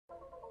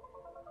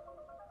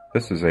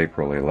This is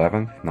April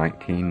 11th,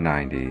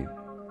 1990.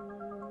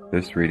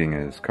 This reading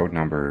is code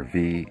number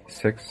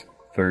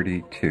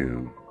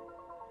V632.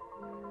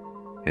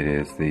 It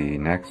is the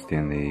next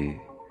in the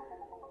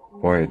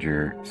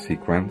Voyager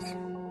sequence,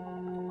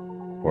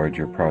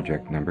 Voyager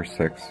Project number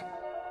 6,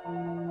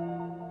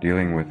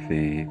 dealing with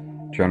the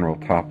general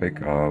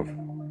topic of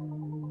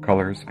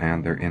colors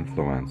and their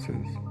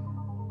influences.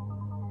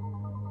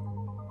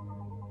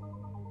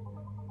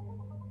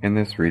 In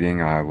this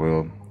reading, I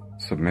will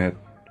submit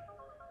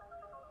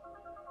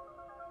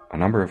a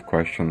number of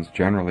questions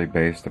generally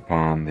based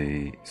upon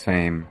the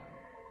same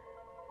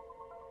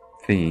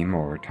theme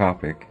or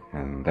topic,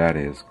 and that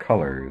is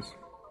colors.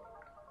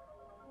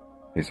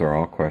 These are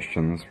all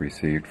questions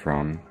received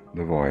from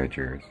the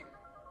Voyagers.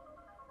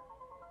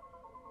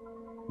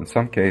 In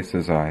some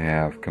cases, I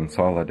have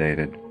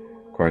consolidated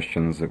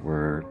questions that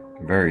were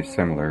very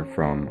similar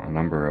from a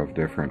number of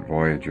different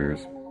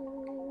Voyagers,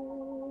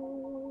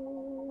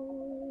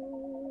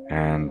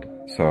 and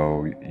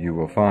so you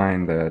will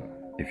find that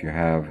if you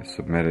have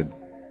submitted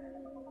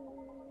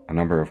a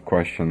number of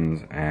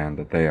questions and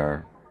that they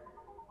are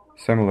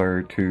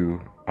similar to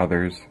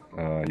others,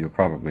 you'll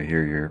probably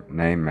hear your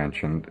name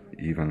mentioned,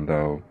 even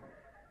though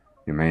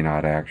you may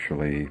not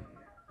actually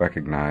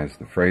recognize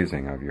the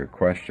phrasing of your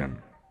question.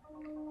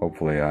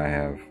 Hopefully I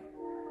have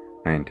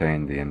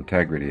maintained the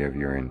integrity of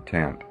your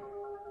intent.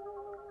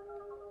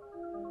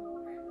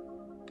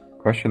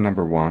 Question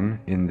number 1.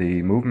 In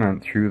the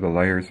movement through the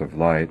layers of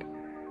light,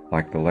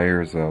 like the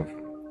layers of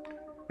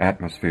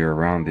atmosphere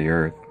around the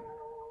Earth,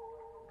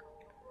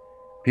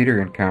 Peter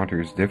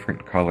encounters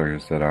different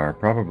colors that are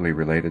probably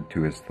related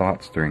to his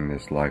thoughts during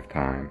this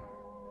lifetime.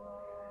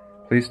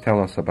 Please tell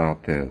us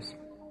about this.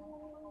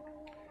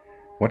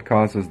 What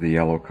causes the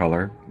yellow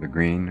color, the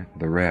green,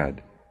 the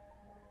red?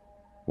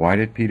 Why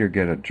did Peter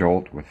get a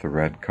jolt with the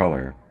red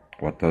color?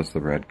 What does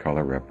the red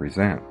color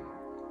represent?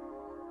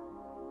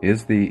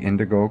 Is the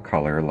indigo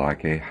color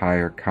like a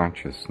higher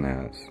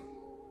consciousness?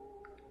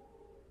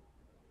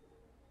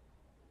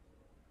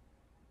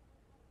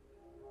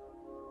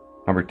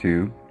 Number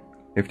 2,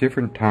 if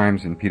different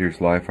times in Peter's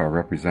life are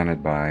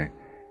represented by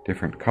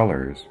different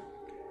colors,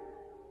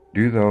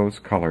 do those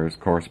colors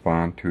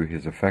correspond to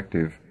his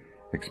affective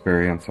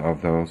experience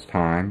of those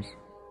times?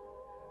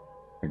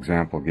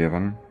 Example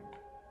given,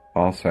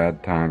 all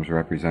sad times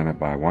represented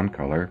by one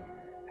color,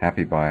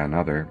 happy by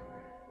another,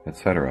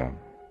 etc.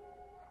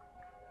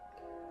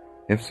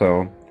 If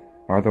so,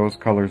 are those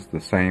colors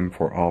the same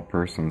for all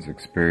persons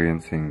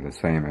experiencing the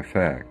same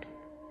effect?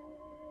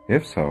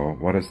 If so,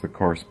 what is the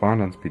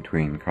correspondence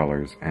between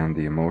colors and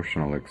the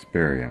emotional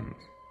experience?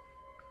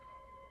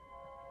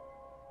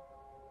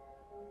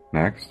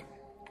 Next,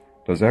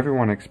 does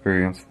everyone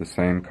experience the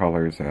same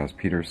colors as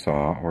Peter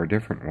saw or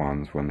different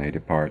ones when they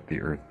depart the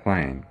earth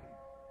plane?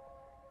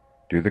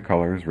 Do the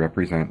colors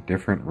represent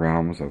different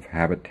realms of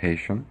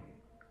habitation?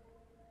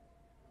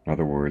 In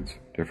other words,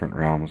 different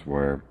realms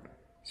where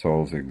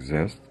souls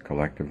exist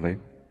collectively?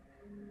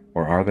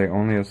 Or are they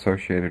only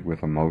associated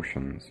with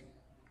emotions?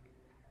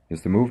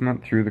 Is the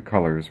movement through the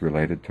colors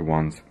related to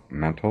one's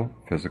mental,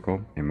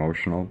 physical,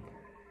 emotional,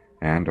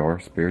 and/or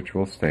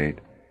spiritual state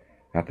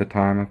at the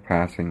time of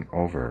passing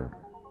over?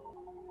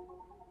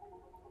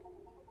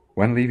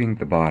 When leaving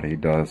the body,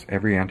 does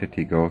every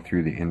entity go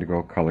through the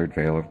indigo-colored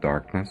veil of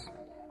darkness,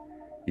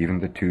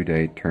 even the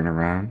 2-day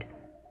turnaround?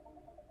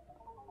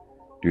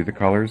 Do the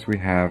colors we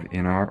have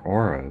in our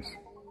auras,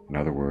 in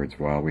other words,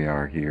 while we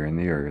are here in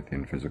the earth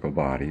in physical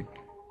body,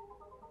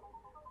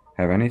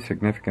 have any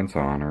significance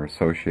on or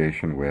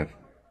association with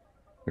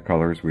the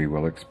colors we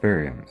will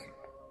experience?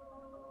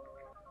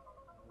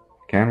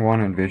 Can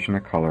one envision a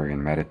color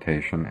in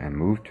meditation and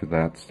move to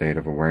that state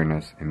of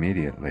awareness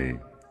immediately?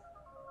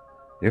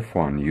 If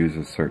one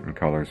uses certain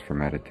colors for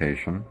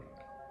meditation,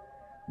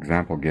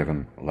 example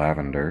given,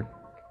 lavender,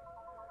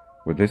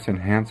 would this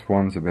enhance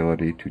one's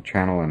ability to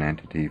channel an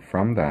entity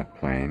from that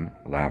plane,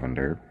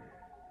 lavender,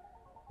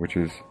 which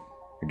is,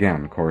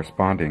 again,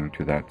 corresponding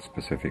to that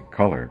specific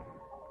color?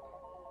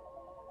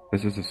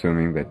 This is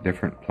assuming that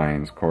different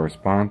planes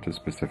correspond to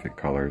specific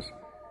colors,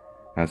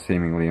 as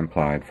seemingly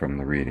implied from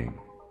the reading.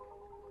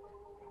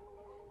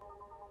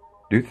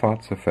 Do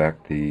thoughts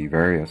affect the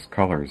various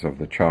colors of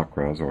the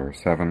chakras, or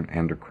 7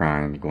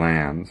 endocrine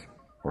glands,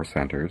 or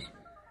centers,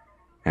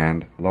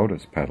 and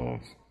lotus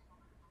petals?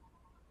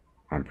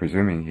 I'm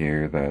presuming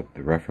here that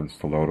the reference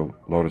to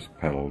lotus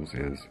petals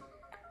is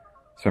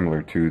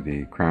similar to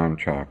the crown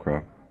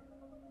chakra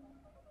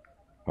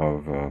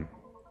of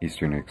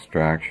Eastern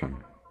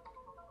extraction.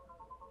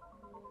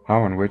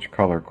 How and which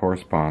color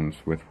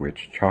corresponds with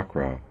which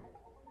chakra?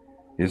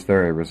 Is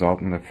there a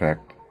resultant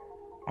effect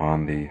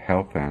on the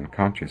health and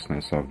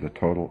consciousness of the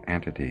total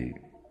entity?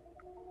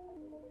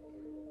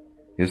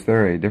 Is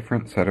there a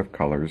different set of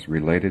colors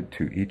related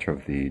to each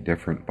of the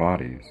different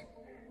bodies?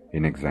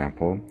 In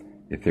example,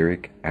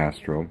 etheric,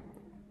 astral,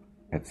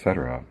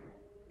 etc.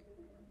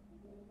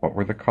 What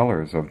were the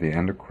colors of the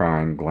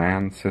endocrine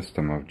gland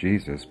system of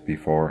Jesus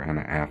before and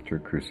after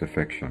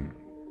crucifixion?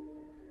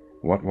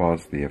 What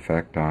was the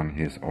effect on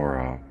his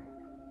aura?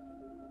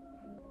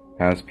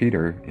 As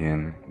Peter,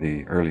 in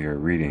the earlier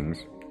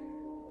readings,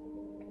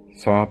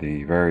 saw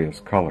the various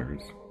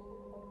colors,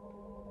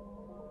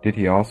 did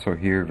he also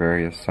hear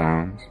various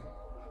sounds?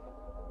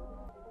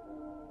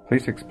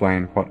 Please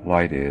explain what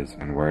light is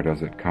and where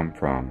does it come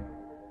from?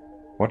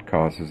 What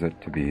causes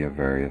it to be of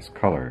various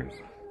colors?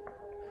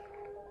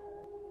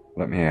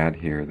 Let me add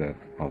here that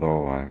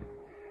although I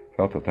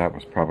felt that that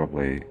was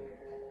probably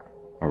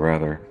a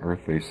rather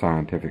earthly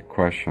scientific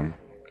question,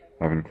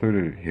 I've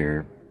included it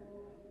here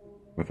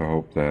with the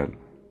hope that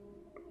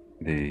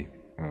the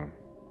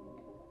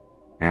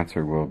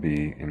answer will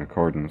be in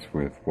accordance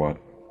with what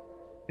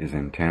is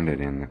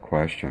intended in the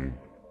question,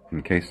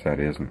 in case that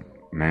isn't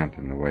meant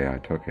in the way I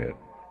took it.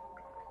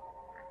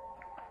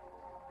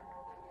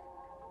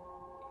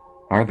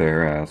 Are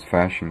there, as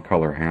fashion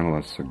color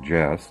analysts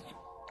suggest,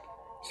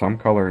 some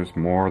colors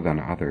more than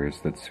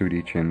others that suit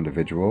each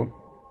individual,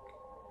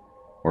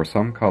 or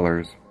some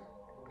colors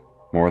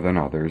more than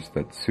others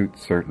that suit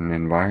certain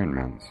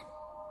environments?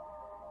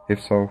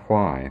 If so,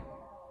 why?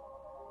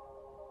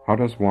 How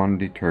does one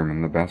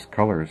determine the best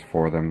colors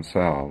for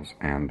themselves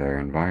and their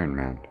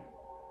environment?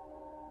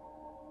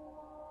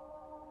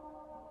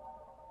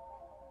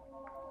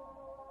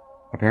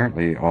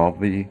 Apparently, all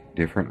the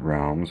different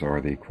realms,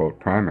 or the, quote,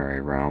 primary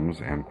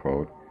realms, end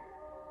quote,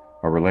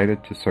 are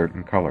related to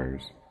certain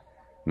colors.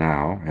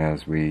 Now,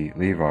 as we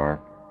leave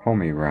our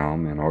homey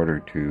realm in order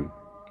to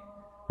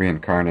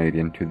reincarnate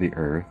into the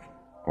earth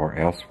or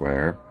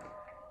elsewhere,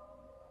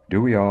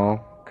 do we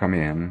all come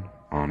in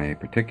on a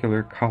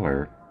particular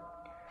color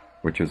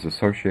which is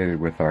associated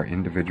with our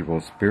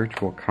individual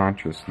spiritual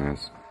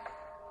consciousness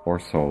or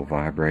soul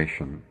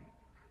vibration?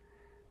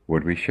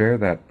 Would we share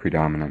that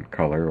predominant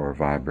color or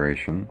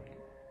vibration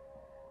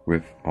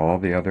with all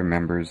the other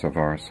members of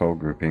our soul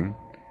grouping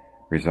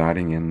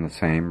residing in the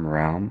same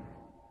realm?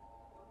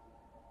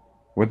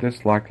 Would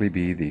this likely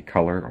be the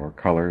color or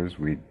colors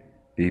we'd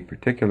be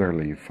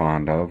particularly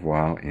fond of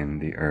while in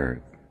the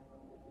earth?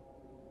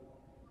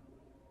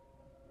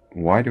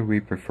 Why do we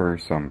prefer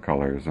some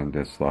colors and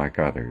dislike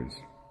others?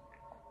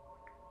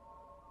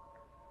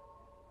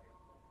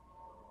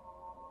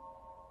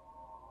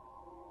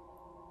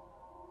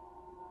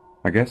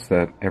 I guess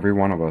that every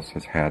one of us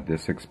has had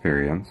this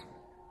experience.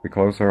 We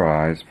close our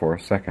eyes for a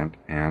second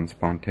and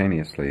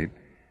spontaneously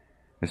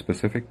a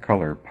specific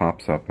color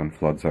pops up and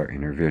floods our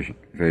inner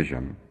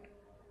vision.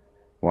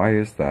 Why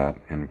is that,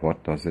 and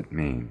what does it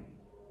mean?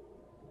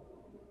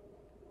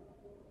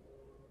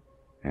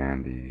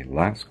 And the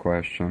last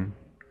question: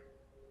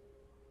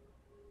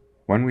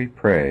 when we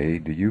pray,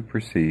 do you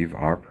perceive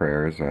our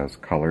prayers as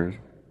colors?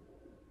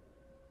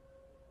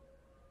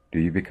 Do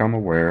you become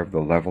aware of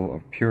the level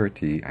of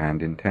purity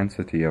and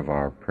intensity of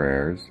our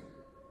prayers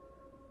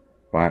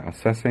by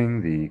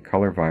assessing the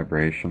color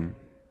vibration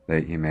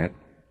they emit?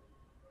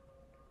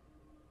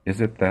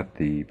 Is it that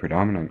the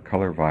predominant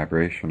color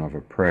vibration of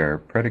a prayer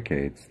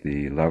predicates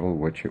the level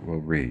which it will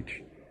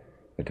reach,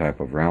 the type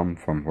of realm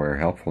from where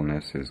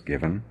helpfulness is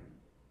given?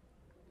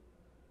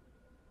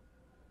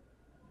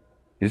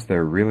 Is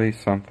there really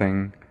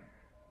something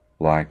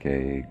like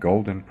a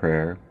golden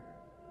prayer,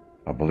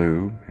 a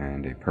blue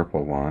and a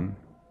purple one,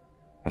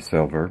 a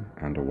silver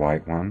and a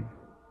white one?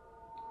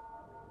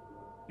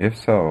 If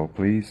so,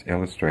 please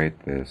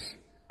illustrate this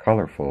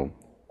colorful,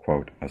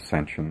 quote,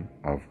 ascension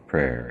of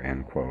prayer,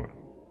 end quote.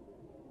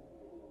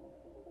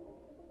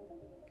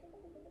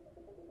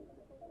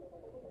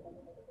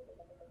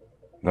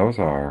 Those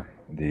are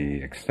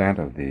the extent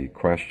of the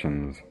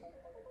questions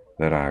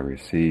that I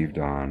received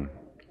on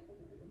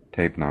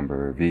tape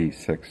number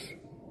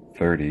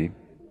V630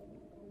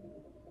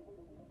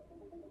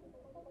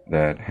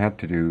 that had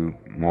to do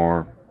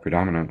more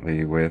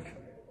predominantly with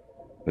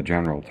the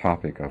general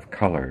topic of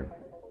color,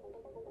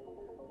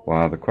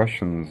 while the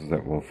questions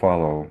that will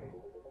follow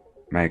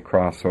may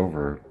cross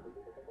over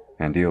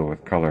and deal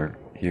with color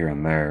here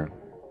and there.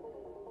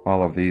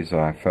 All of these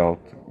I felt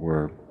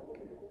were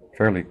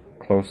fairly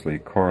closely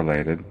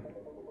correlated,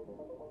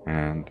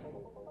 and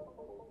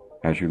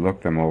as you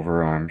look them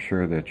over, I'm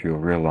sure that you'll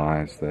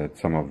realize that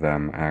some of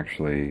them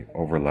actually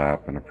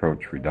overlap and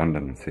approach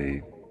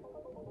redundancy.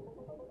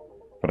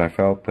 But I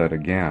felt that,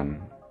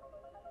 again,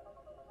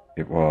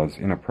 it was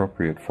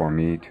inappropriate for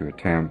me to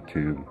attempt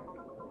to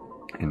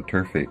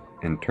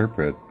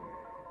interpret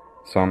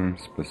some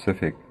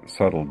specific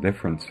subtle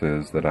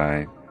differences that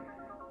I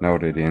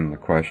noted in the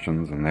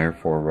questions, and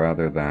therefore,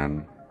 rather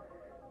than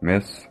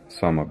miss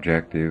some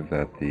objective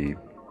that the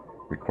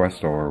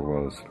requestor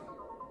was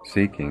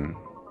seeking,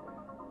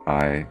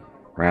 I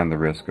ran the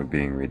risk of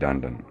being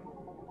redundant.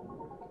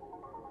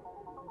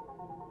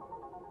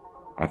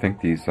 I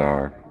think these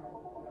are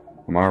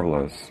a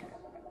marvelous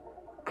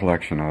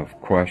collection of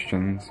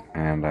questions,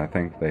 and I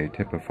think they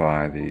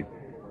typify the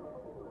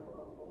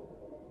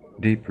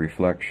deep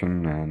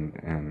reflection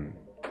and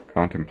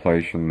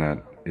contemplation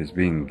that is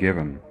being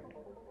given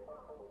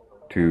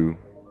to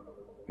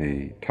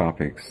the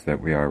topics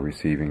that we are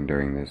receiving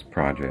during this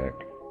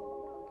project.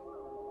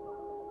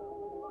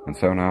 And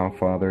so now,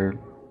 Father,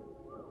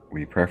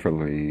 we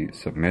prayerfully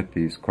submit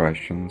these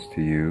questions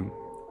to you,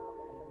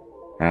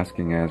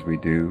 asking as we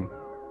do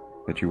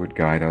that you would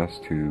guide us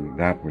to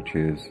that which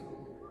is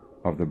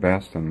of the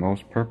best and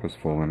most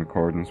purposeful in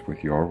accordance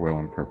with your will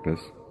and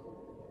purpose,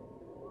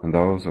 and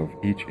those of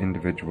each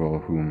individual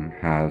whom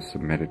has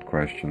submitted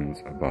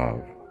questions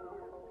above.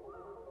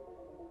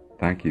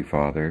 Thank you,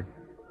 Father,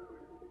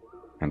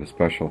 and a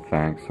special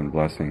thanks and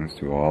blessings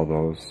to all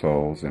those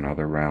souls in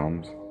other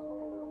realms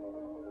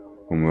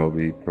whom will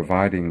be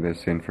providing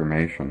this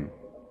information,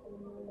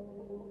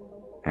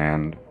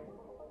 and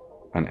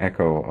an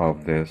echo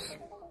of this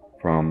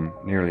from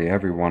nearly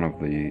every one of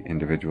the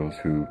individuals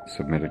who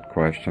submitted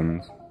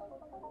questions.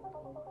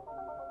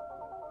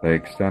 They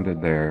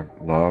extended their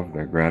love,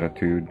 their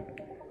gratitude,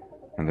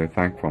 and their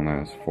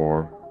thankfulness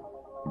for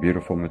the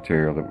beautiful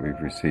material that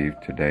we've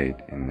received to date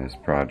in this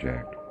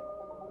project.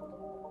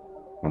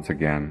 Once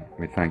again,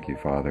 we thank you,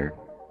 Father.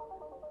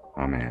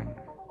 Amen.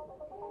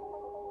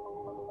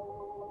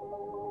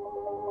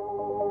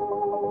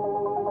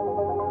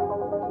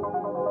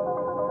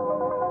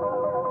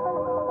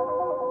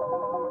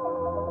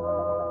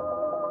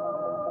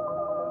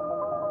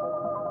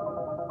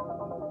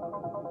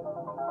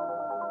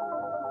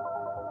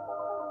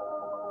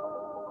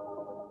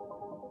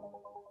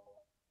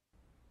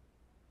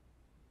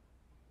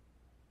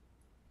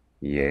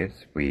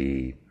 Yes,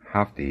 we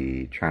have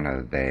the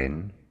channel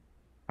then,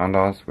 and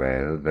as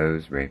well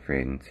those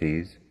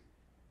references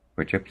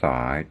which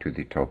apply to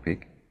the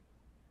topic,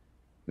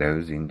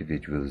 those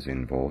individuals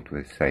involved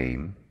with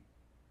same,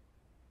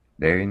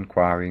 their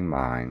inquiring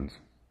minds,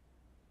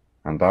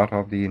 and that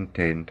of the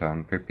intent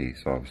and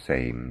purpose of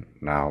same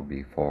now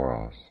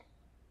before us.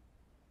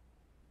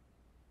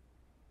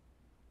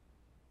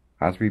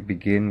 As we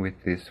begin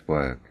with this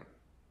work,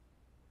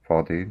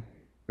 Father,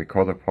 we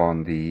call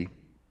upon Thee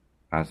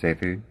as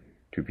ever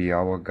to be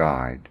our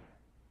guide,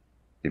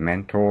 the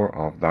mentor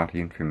of that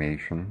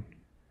information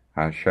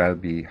as shall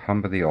be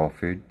humbly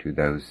offered to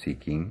those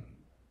seeking.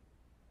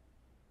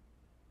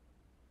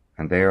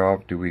 And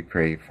thereof do we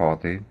pray,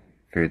 Father,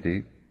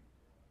 further,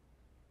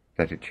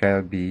 that it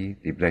shall be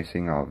the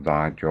blessing of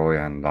Thy joy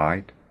and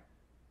light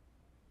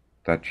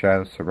that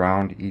shall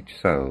surround each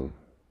soul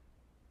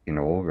in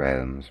all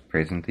realms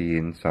presently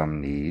in some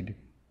need,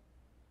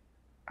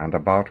 and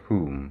about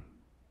whom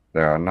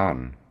there are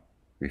none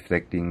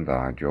reflecting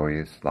Thy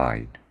joyous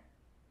light.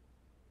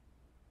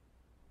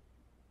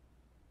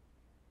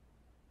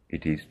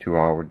 It is to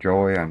our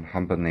joy and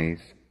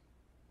humbleness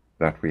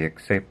that we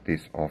accept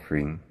this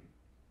offering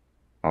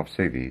of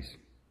service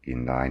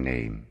in Thy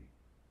name.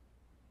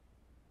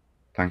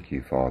 Thank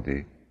you,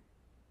 Father.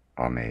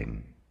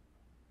 Amen.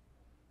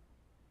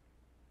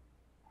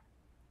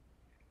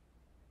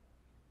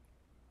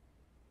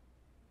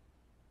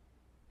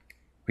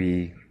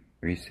 We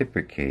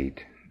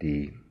reciprocate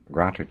the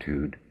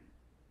gratitude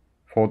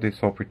for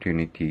this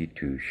opportunity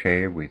to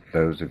share with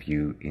those of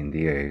you in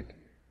the earth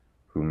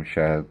whom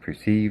shall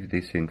perceive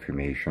this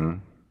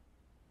information,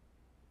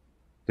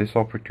 this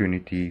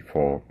opportunity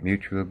for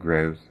mutual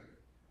growth,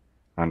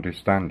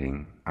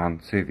 understanding,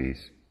 and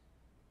service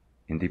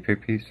in the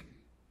purpose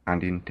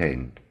and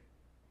intent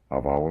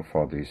of our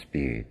Father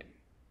Spirit.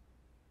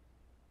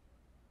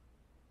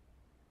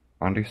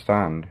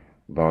 Understand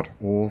that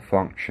all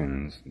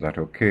functions that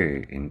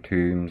occur in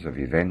terms of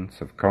events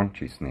of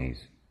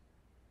consciousness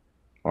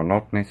are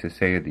not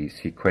necessarily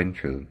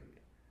sequential,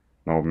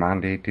 nor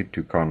mandated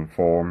to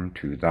conform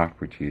to that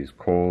which is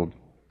called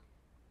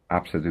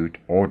absolute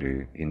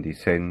order in the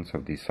sense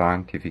of the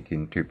scientific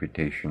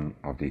interpretation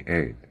of the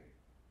earth.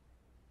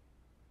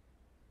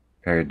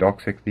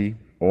 Paradoxically,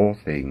 all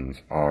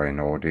things are in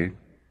order,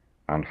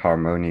 and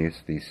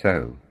harmoniously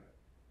so.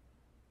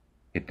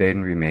 It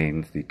then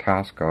remains the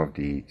task of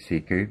the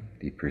seeker,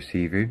 the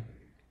perceiver,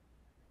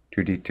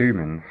 to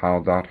determine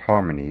how that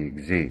harmony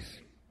exists,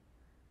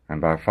 and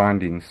by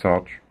finding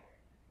such,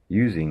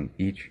 using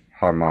each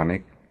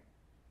harmonic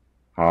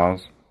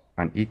as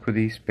an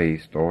equally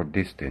spaced or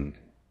distant,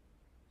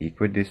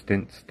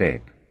 equidistant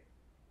step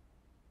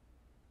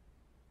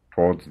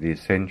towards the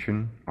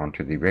ascension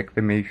onto the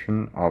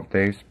reclamation of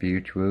their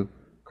spiritual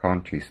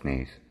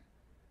consciousness,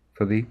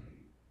 fully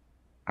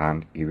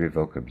and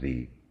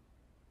irrevocably.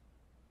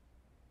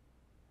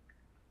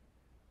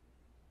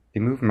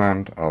 The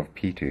movement of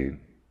Peter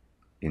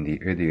in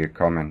the earlier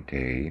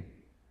commentary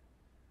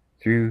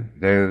through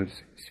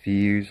those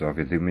spheres of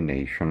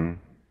illumination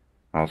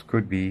as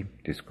could be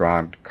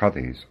described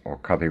colours or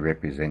colour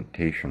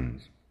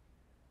representations,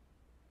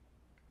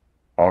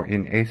 are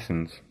in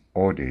essence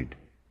ordered.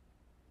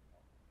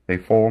 They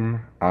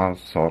form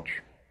as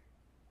such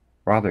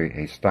rather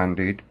a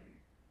standard,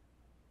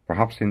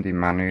 perhaps in the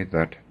manner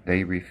that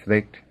they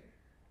reflect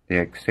the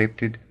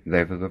accepted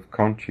level of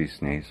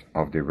consciousness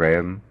of the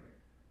realm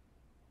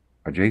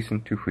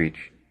adjacent to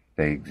which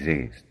they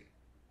exist.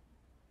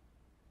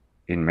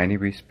 In many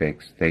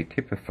respects they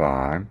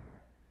typify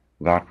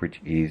that which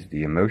is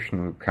the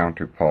emotional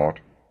counterpart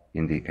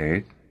in the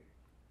earth,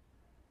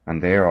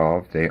 and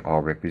thereof they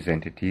are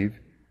representative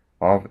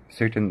of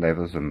certain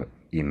levels of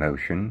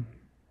emotion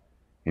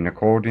in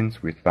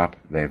accordance with that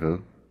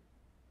level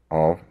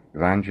of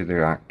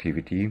glandular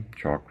activity,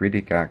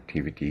 chakritic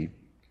activity,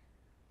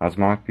 as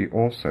might be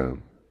also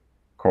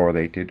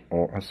correlated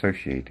or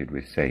associated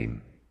with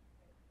same.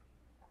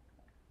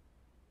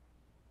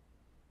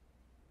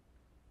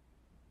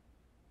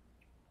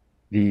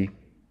 The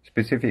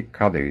specific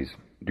colors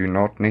do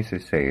not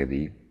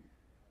necessarily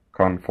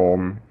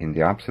conform in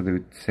the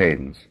absolute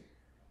sense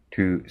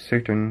to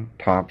certain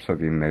types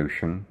of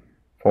emotion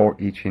for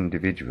each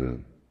individual.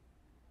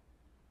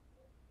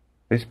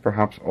 This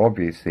perhaps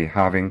obviously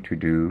having to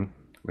do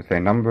with a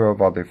number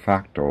of other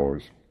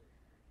factors,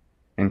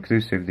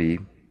 inclusively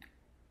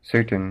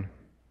certain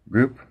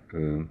group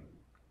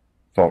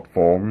thought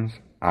forms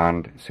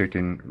and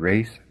certain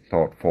race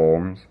thought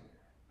forms,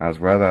 as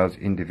well as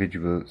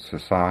individual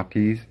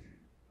societies,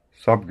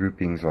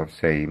 subgroupings of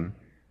same,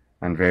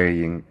 and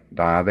varying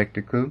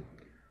dialectical,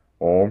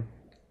 or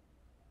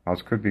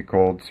as could be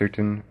called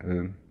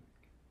certain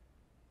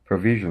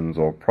provisions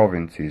or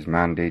provinces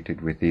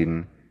mandated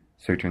within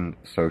certain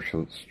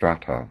social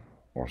strata,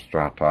 or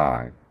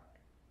strati,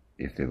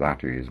 if the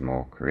latter is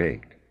more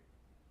correct.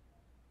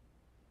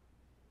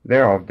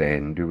 Thereof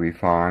then do we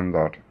find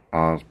that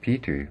as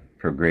Peter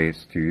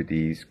progressed through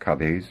these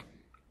colors,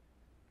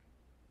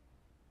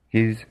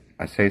 his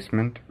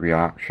assessment,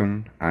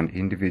 reaction, and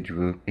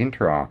individual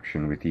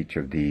interaction with each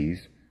of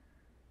these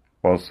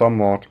was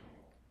somewhat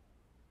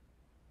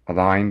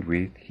aligned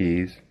with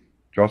his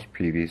just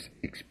previous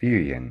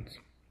experience,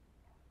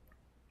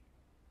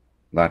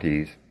 that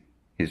is,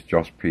 his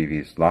just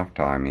previous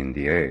lifetime in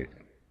the earth.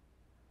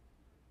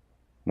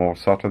 More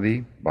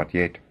subtly, but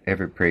yet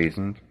ever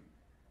present,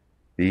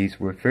 these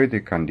were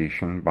further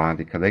conditioned by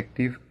the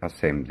collective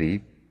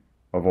assembly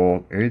of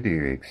all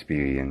earlier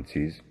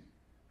experiences,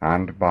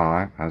 and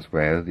by, as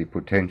well, the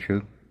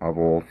potential of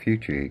all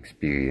future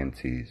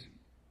experiences.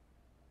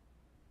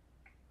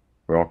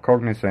 We are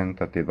cognizant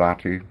that the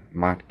latter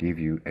might give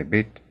you a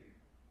bit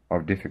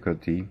of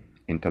difficulty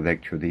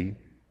intellectually,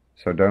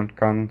 so don't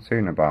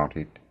concern about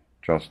it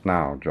just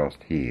now, just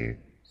here,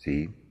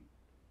 see?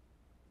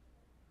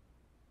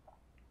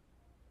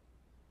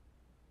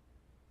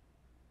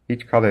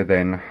 Each color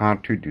then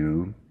had to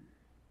do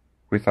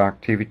with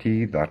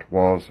activity that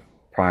was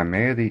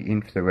primarily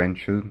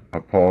influential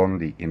upon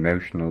the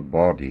emotional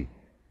body,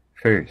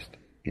 first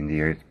in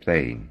the earth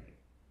plane.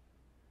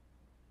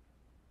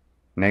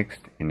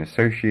 Next, in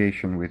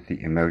association with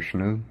the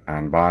emotional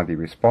and by the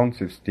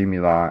responsive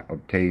stimuli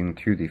obtained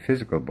through the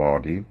physical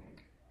body,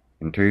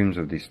 in terms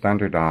of the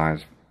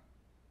standardized,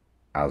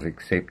 as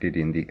accepted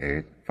in the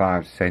earth,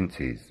 5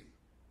 senses.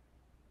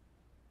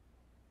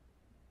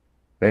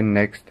 Then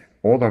next,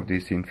 all of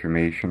this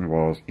information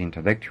was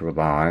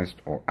intellectualized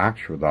or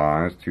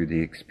actualized through the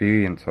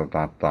experience of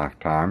that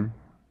lifetime,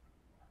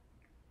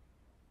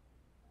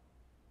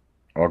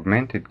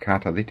 augmented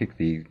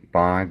catalytically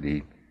by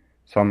the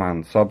sum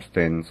and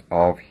substance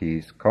of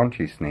his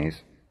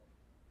consciousness,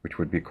 which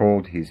would be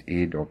called his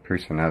id or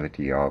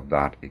personality of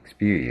that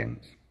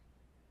experience.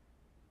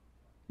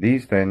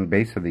 These then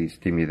basically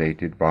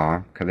stimulated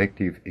by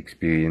collective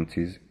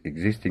experiences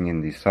existing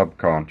in the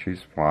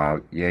subconscious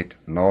while yet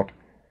not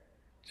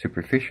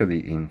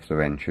superficially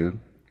influential,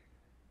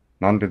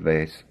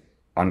 nonetheless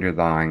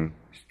underlying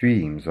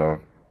streams of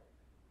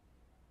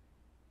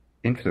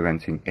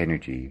influencing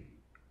energy.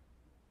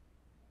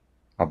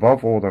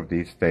 Above all of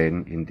this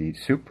then, in the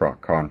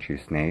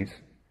supra-consciousness,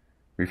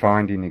 we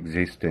find in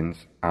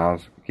existence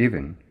as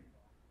given,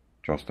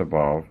 just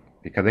above,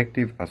 the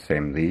collective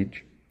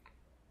assemblage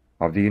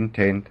of the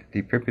intent,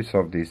 the purpose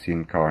of this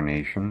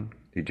incarnation,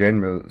 the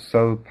general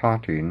soul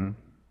pattern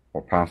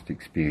or past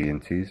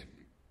experiences,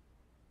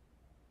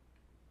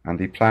 and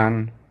the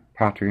plan,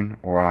 pattern,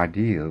 or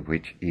ideal,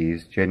 which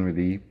is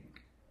generally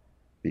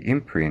the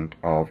imprint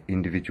of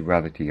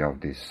individuality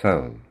of this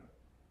soul.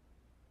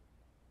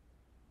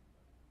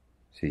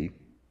 See?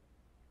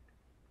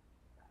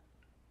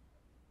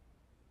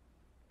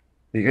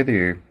 The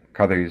other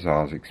colors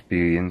as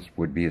experienced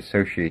would be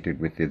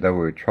associated with the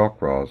lower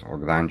chakras or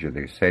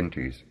glandular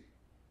centers.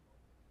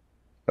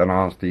 Then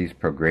as these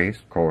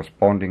progressed,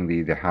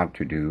 correspondingly they had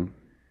to do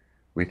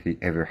with the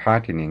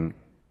ever-heightening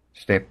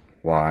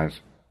stepwise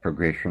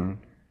progression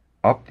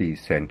up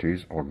these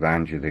centers or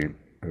glandular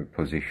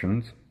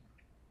positions,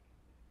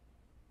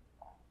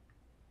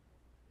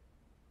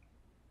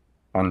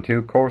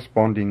 until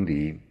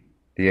correspondingly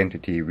the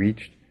entity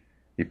reached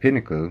the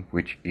pinnacle,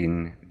 which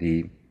in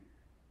the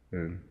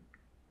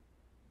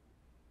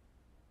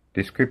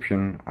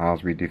description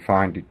as we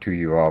defined it to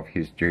you of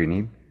his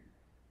journey,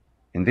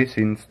 in this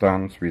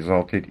instance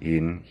resulted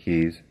in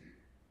his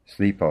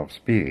sleep of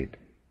spirit.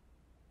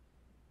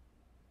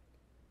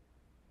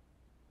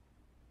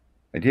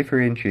 A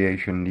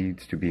differentiation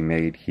needs to be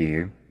made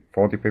here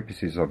for the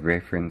purposes of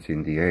reference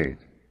in the earth.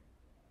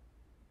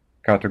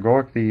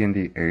 Categorically in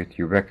the earth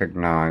you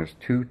recognize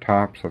 2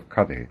 types of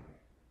color,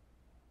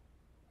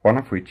 one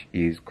of which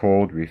is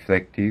called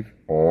reflective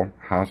or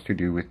has to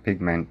do with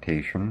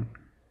pigmentation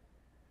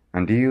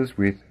and deals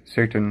with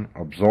certain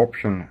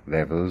absorption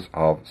levels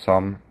of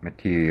some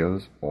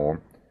materials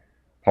or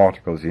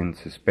particles in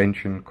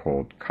suspension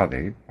called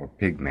colour or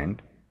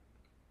pigment,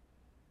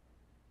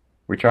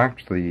 which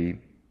actually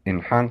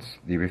enhance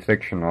the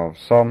reflection of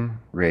some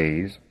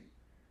rays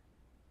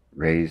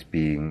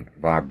being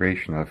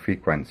vibrational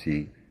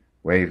frequency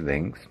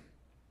wavelengths,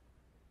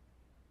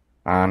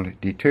 and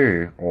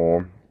deter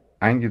or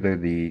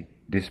angularly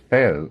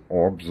dispel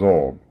or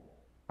absorb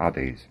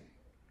others.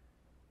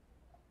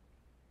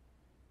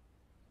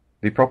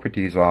 The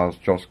properties as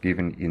just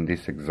given in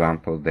this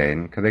example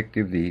then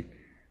collectively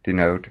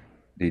denote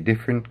the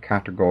different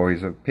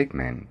categories of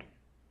pigment,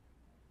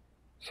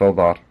 so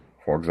that,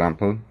 for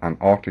example, an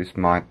artist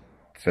might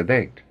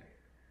select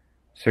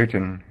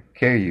certain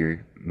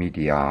carrier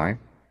media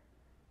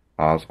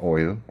as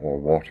oil or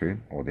water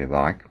or the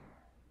like,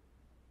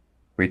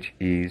 which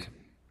is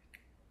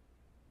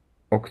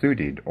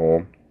occluded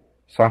or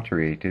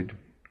saturated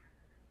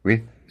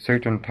with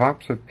certain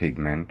types of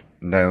pigment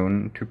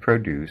known to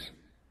produce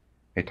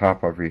a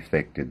type of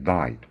reflected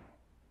light.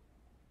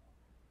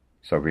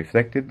 So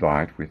reflected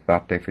light, with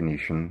that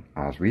definition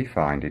as we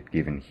find it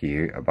given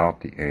here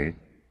about the earth,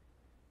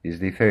 is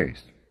the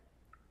first.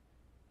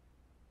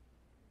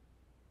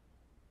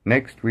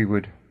 Next we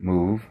would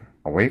move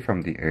away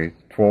from the earth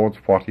towards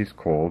what is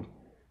called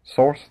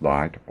source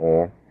light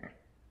or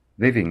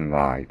living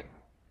light,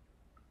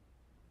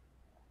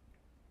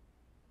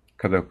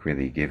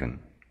 colloquially given.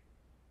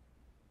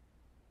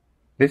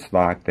 This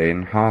light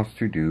then has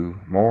to do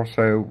more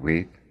so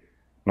with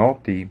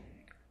not the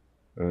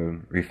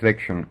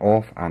reflection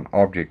of an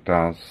object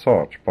as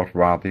such, but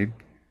rather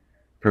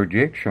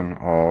projection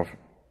of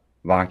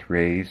light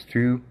rays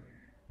to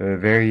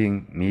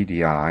varying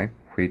media,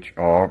 which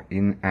are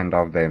in and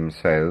of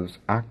themselves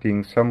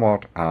acting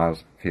somewhat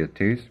as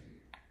filters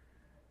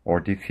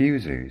or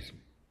diffusers.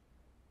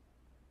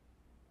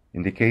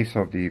 In the case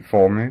of the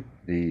former,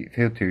 the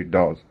filter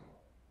does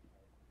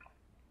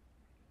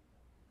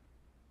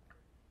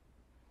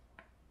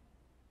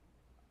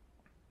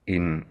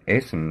in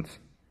essence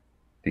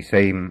the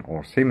same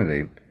or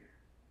similar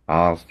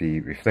as the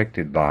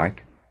reflected light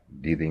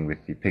dealing with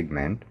the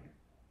pigment,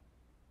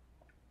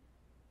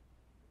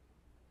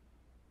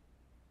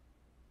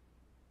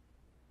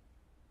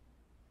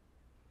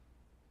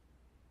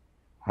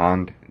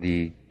 and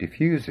the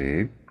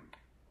diffuser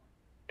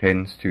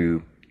tends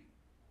to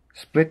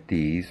split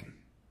these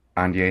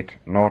and yet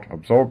not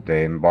absorb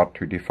them, but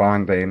to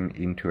define them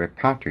into a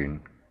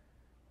pattern,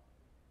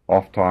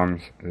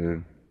 oftentimes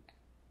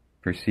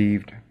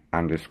perceived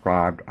and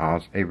described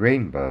as a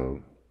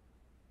rainbow,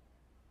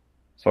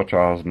 such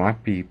as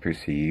might be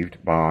perceived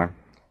by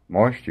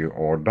moisture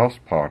or dust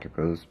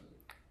particles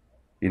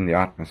in the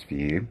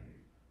atmosphere,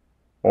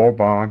 or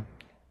by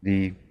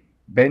the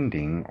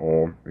bending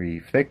or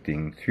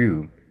reflecting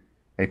through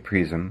a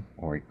prism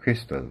or a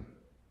crystal.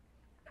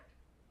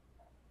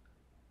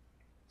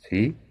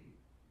 See?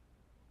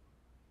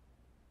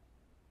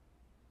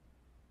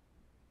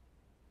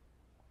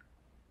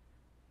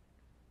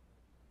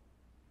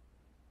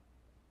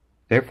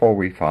 Therefore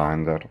we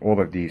find that all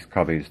of these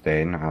colors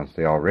then, as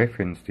they are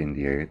referenced in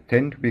the earth,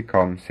 tend to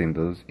become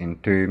symbols in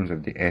terms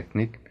of the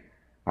ethnic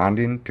and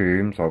in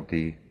terms of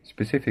the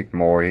specific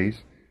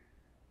mores,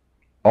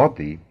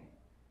 oddly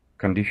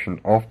conditioned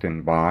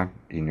often by,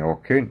 in your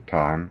current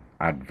time,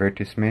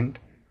 advertisement,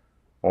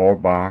 or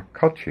by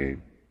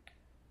culture,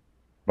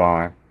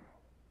 by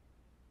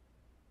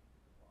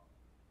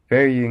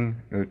varying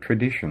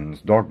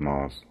traditions,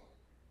 dogmas,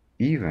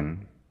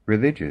 even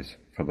religious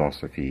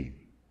philosophy,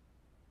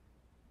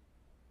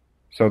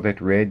 so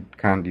that red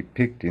can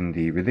depict in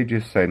the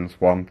religious sense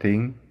one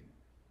thing,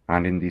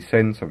 and in the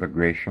sense of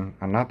aggression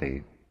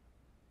another,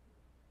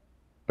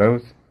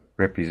 both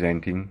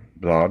representing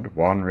blood,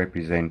 one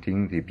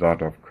representing the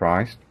blood of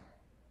Christ,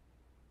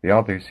 the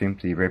other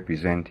simply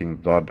representing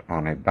blood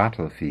on a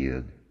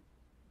battlefield,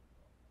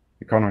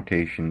 the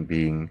connotation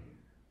being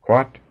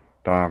quite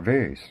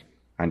diverse,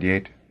 and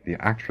yet the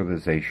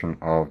actualization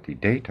of the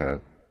data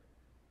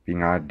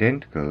being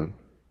identical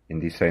in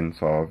the sense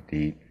of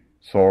the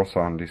source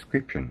and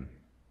description.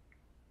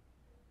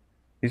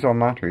 These are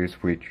matters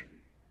which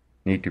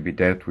need to be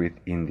dealt with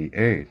in the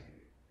earth,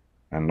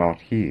 and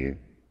not here.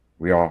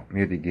 We are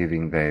merely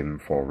giving them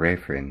for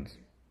reference.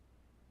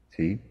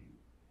 See?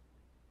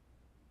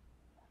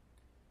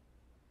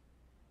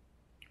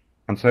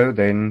 And so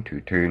then, to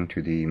turn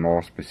to the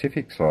more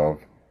specifics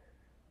of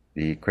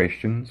the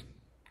questions,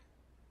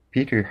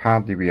 Peter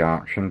had the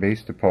reaction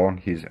based upon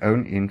his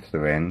own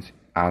influence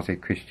as a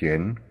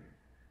Christian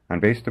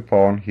and based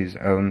upon his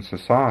own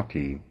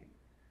society.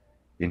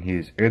 In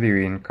his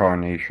earlier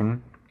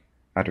incarnation,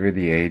 at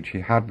early age, he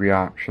had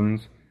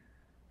reactions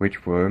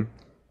which were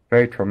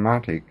very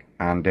traumatic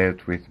and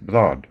dealt with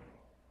blood,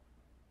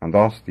 and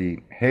thus the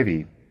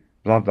heavy,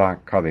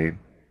 blood-like colour,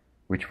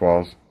 which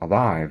was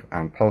alive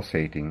and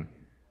pulsating,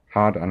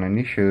 had an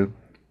initial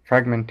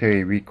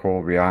fragmentary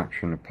recall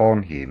reaction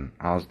upon him.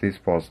 As this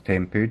was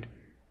tempered,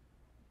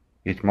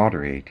 it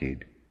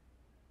moderated.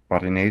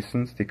 But in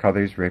essence the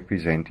colours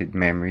represented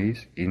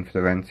memories,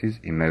 influences,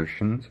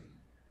 emotions,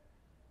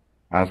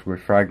 as were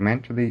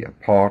fragmentally a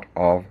part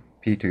of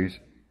Peter's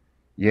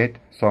yet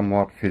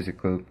somewhat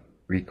physical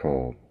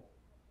recall.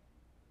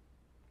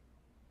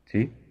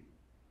 See?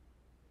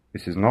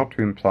 This is not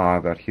to imply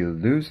that he'll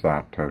lose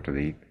that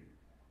totally,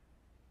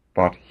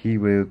 but he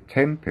will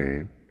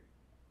temper,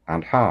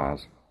 and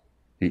has,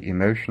 the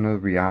emotional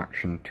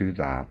reaction to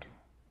that.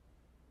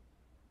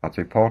 That's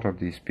a part of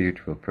the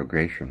spiritual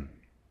progression.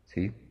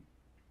 See?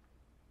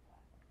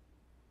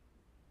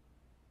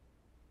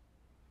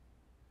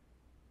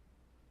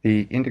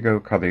 The indigo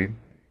color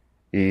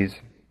is,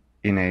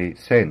 in a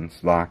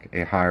sense, like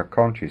a higher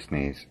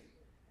consciousness.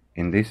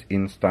 In this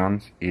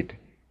instance, it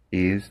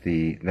is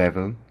the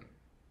level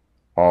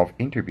of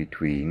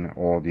interbetween,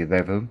 or the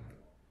level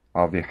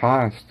of the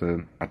highest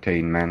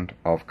attainment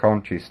of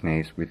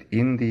consciousness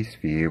within the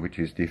sphere which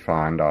is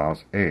defined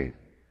as Earth.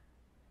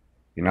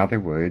 In other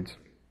words,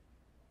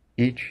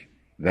 each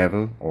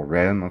level or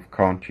realm of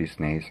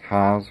consciousness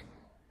has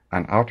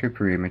an outer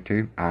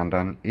perimeter and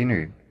an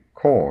inner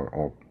core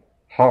or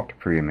heart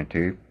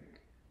perimeter,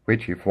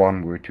 which if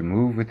one were to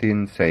move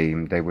within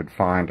same, they would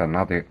find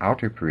another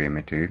outer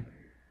perimeter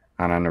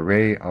and an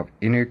array of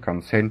inner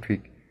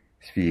concentric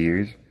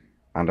spheres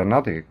and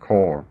another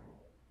core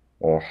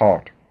or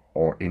heart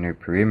or inner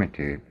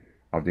perimeter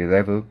of the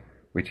level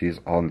which is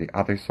on the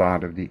other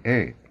side of the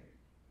earth.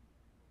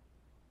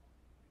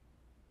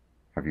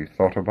 Have you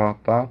thought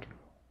about that?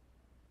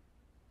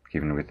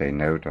 Given with a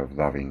note of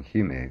loving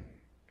humor.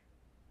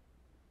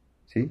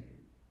 See?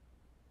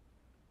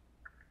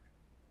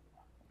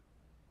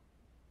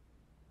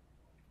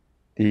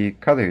 The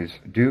colors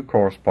do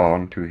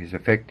correspond to his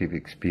affective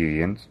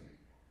experience,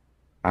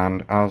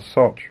 and as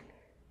such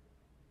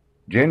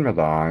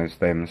generalize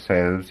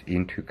themselves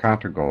into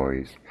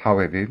categories.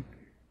 However,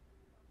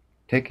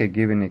 take a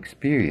given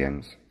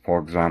experience, for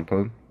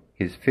example,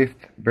 his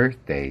 5th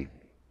birthday.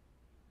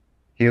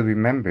 He'll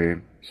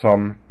remember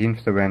some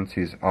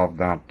influences of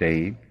that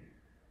day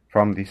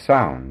from the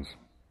sounds.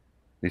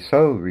 The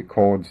soul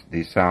records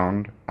the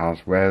sound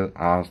as well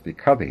as the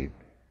color,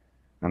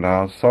 and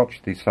as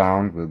such the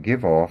sound will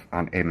give off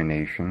an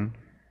emanation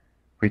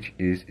which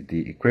is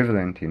the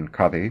equivalent in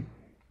color,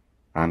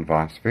 and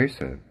vice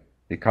versa.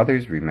 The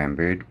colors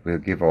remembered will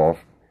give off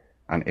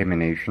an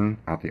emanation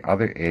at the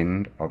other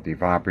end of the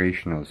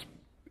vibrational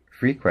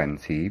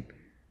frequency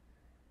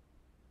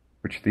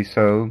which the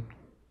soul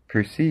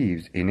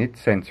perceives in its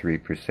sensory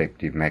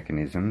perceptive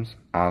mechanisms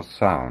as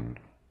sound.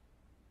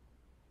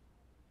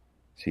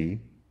 See?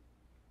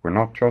 We're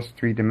not just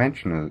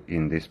three-dimensional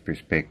in this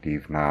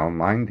perspective now,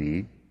 mind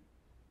thee,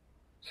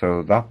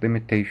 so that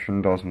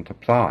limitation doesn't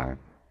apply.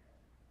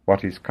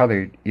 What is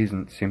colored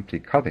isn't simply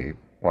color,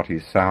 what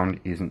is sound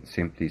isn't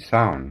simply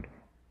sound.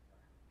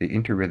 The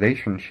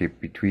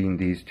interrelationship between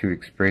these two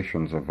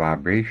expressions of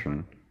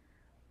vibration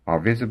are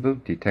visible,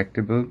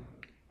 detectable,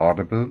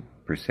 audible,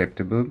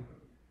 perceptible,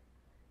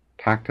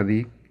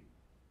 tactily,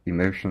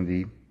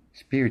 emotionally,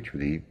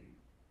 spiritually,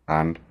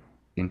 and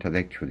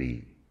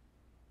intellectually.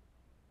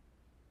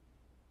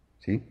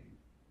 See?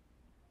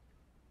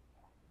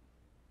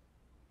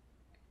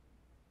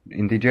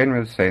 In the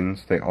general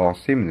sense, they are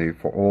similar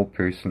for all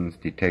persons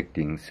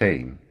detecting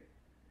same.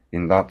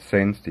 In that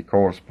sense, the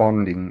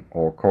corresponding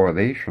or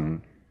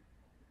correlation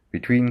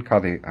between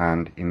color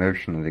and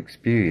emotional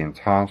experience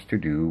has to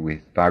do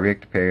with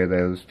direct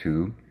parallels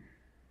to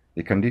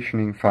the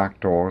conditioning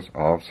factors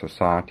of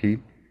society,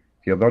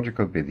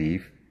 theological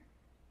belief,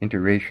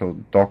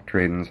 interracial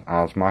doctrines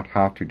as might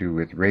have to do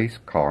with race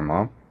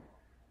karma,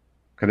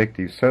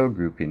 collective soul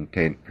group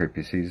intent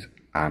purposes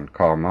and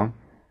karma,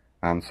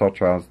 and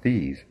such as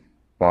these,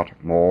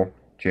 but more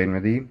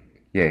generally,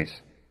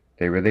 yes,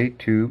 they relate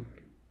to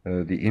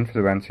the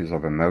influences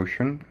of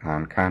emotion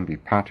and can be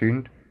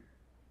patterned,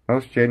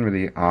 most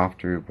generally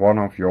after one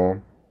of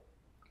your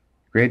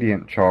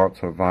gradient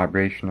charts of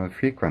vibrational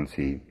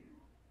frequency,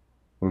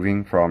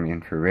 moving from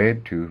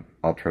infrared to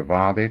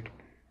ultraviolet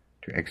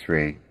to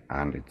X-ray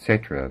and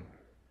etc.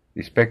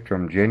 The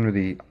spectrum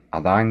generally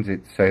aligns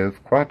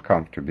itself quite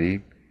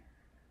comfortably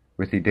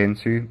with the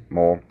denser,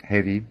 more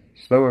heavy,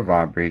 slower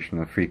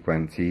vibrational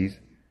frequencies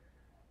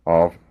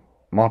of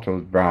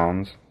mottled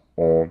browns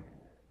or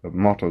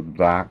mottled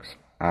blacks,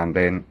 and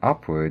then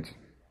upwards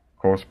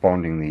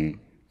correspondingly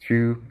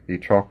through the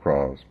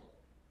chakras.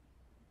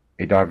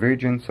 A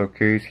divergence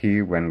occurs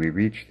here when we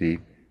reach the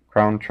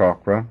crown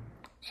chakra.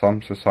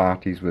 Some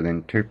societies will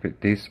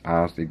interpret this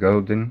as the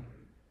golden,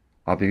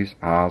 others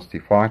as the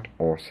white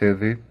or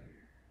silver,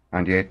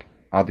 and yet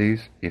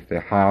others, if they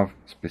have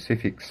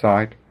specific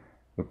sight,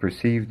 will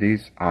perceive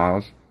this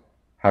as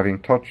having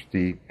touched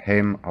the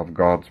hem of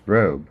God's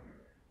robe,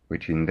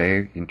 which in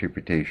their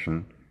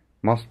interpretation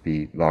must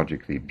be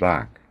logically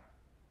black,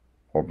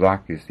 for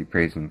black is the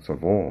presence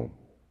of all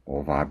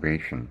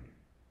vibration,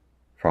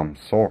 from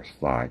source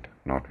light,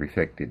 not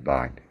reflected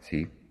light,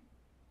 see?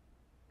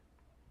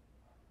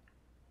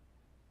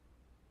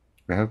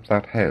 We hope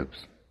that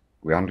helps.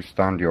 We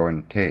understand your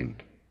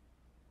intent.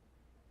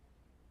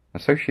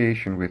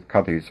 Association with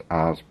colors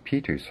as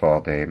Peter saw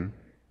them.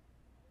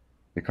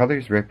 The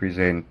colors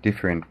represent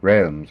different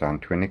realms, and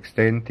to an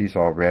extent these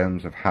are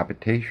realms of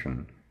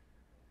habitation,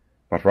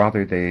 but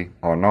rather they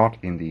are not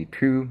in the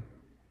true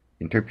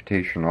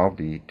interpretation of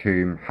the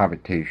term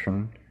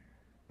habitation,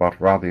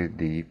 but rather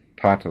the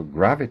title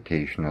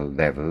gravitational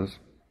levels,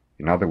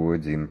 in other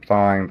words,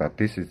 implying that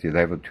this is the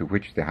level to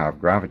which they have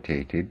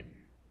gravitated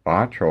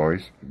by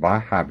choice, by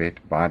habit,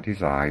 by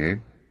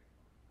desire,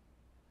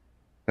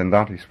 then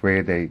that is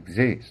where they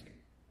exist.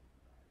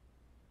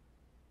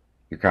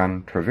 You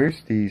can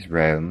traverse these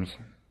realms.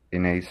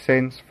 In a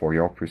sense, for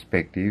your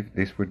perspective,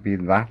 this would be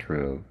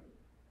lateral.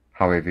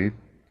 However,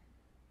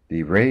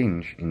 the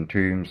range in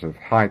terms of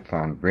height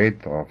and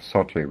breadth of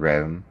such a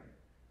realm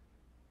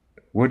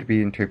would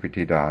be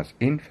interpreted as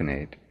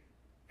infinite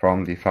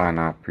from the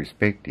finite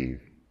perspective.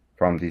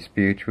 From the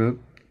spiritual,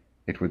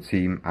 it would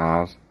seem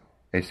as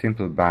a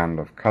simple band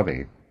of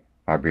color,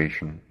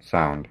 vibration,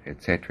 sound,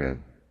 etc.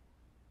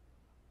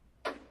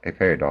 A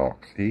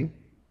paradox, see?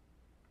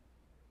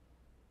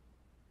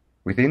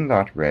 Within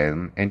that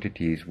realm,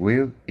 entities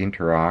will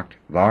interact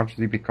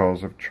largely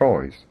because of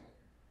choice,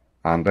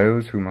 and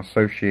those whom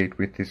associate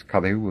with this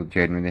color will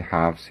generally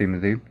have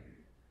similar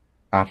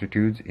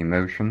attitudes,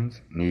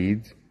 emotions,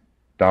 needs,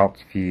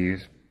 doubts,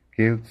 fears,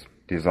 guilt,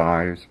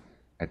 desires,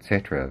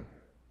 etc.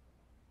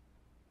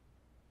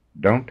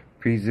 Don't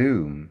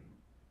presume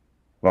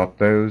that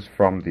those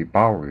from the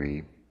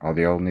Bowery are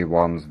the only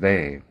ones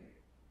there.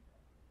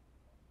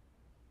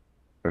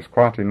 There's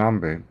quite a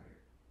number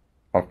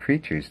of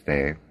preachers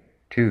there,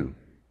 too.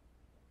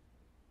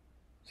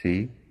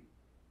 See?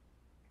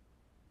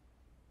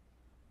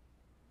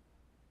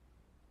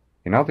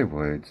 In other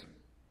words,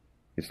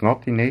 it's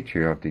not the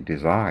nature of the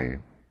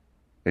desire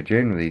that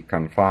generally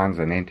confines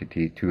an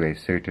entity to a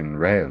certain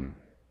realm,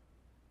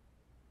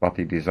 but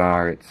the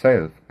desire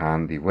itself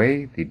and the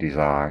way the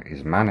desire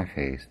is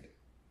manifest.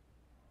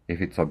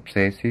 If it's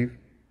obsessive,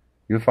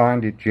 you'll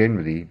find it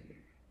generally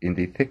in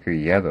the thicker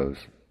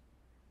yellows.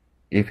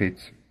 If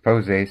it's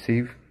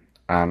possessive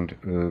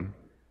and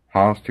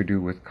has to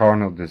do with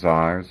carnal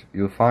desires,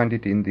 you'll find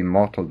it in the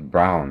mottled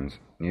browns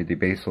near the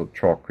basal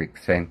chakric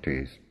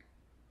centers.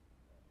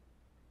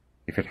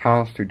 If it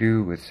has to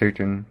do with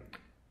certain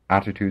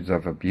attitudes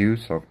of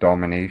abuse, of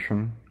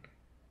domination,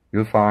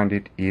 you'll find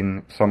it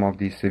in some of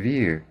the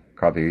severe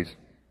colors,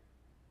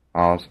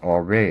 as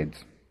are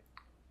reds.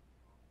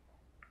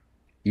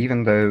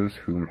 Even those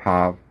whom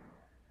have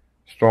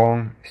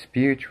strong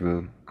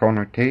spiritual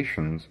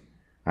connotations,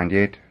 and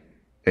yet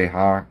they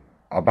are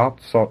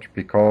about such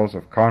because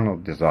of carnal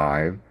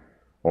desire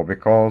or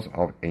because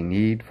of a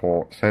need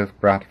for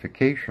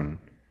self-gratification,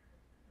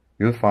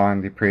 you'll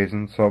find the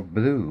presence of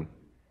blue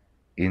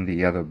in the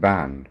yellow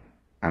band,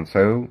 and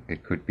so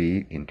it could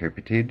be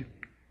interpreted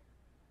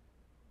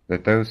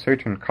that those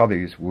certain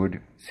colors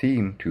would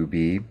seem to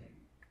be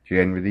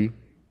generally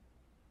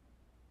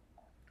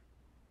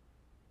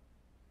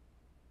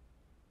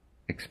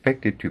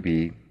expected to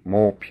be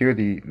more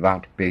purely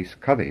that base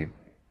color.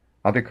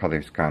 Other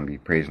colors can be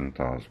present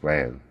as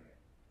well.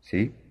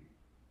 See?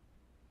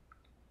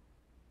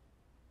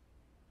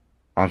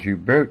 As you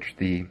broach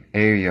the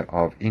area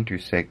of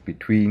intersect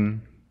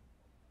between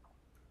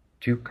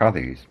two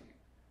colors,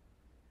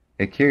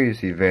 a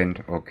curious event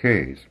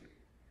occurs.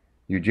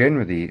 You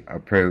generally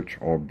approach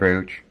or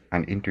broach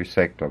an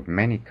intersect of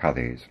many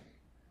colors,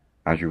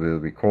 as you will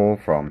recall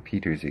from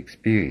Peter's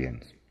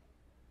experience.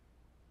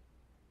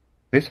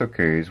 This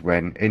occurs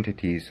when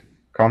entities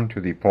come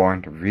to the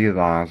point of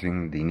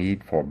realizing the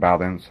need for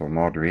balance or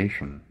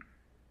moderation.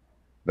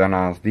 Then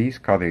as these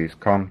colors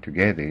come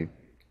together,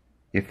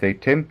 if they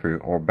temper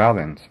or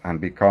balance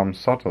and become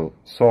subtle,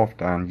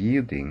 soft and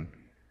yielding,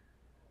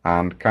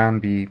 and can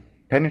be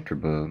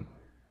penetrable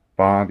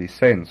by the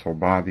sense or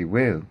by the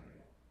will,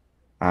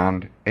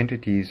 and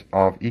entities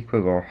of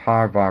equal or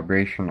higher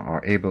vibration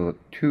are able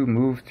to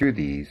move through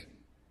these,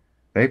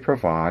 they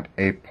provide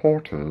a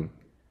portal,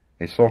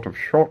 a sort of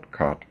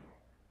shortcut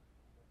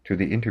to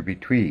the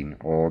interbetween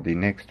or the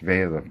next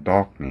veil of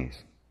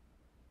darkness.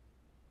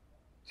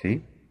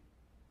 See?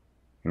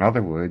 In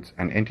other words,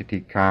 an entity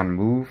can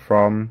move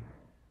from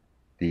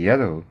the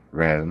yellow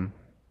realm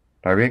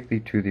directly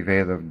to the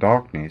veil of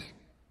darkness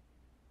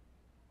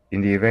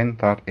in the event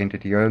that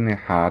entity only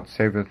had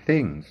several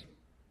things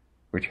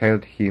which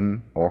held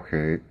him or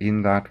her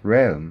in that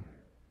realm,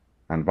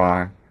 and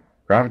by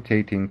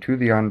gravitating to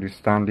the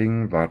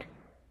understanding that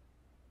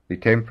the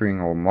tempering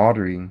or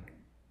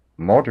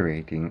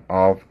moderating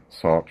of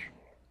such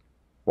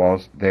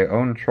was their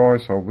own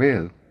choice or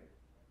will,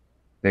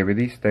 they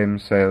release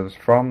themselves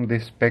from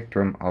this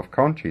spectrum of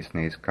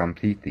consciousness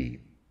completely.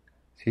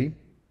 See?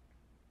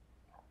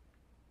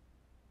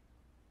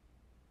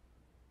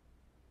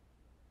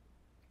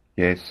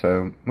 Yes,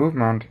 so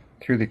movement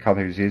through the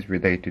colors is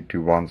related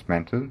to one's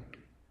mental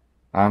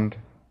and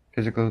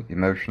physical,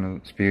 emotional,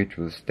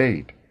 spiritual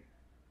state,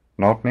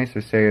 not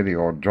necessarily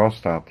or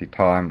just at the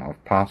time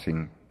of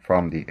passing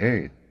from the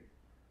earth,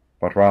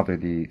 but rather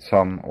the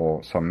sum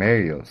or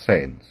summarial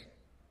sense.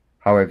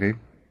 However,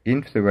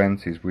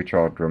 influences which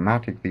are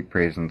dramatically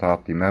present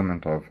at the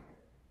moment of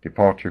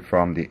departure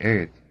from the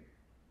earth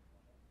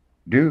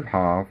do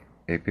have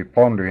a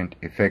preponderant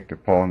effect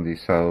upon the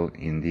soul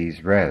in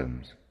these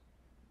realms.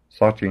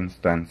 Such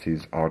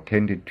instances are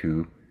tended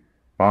to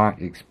by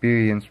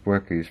experienced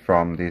workers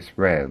from this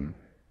realm,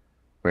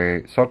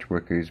 where such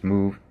workers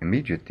move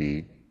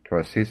immediately to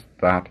assist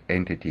that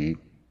entity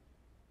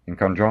in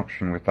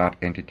conjunction with that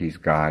entity's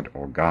guide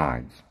or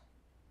guides.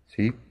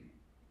 See?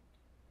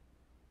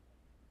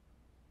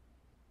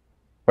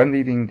 When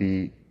leaving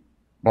the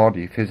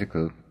body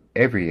physical,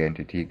 every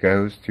entity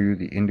goes through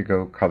the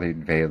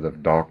indigo-colored veil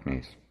of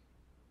darkness.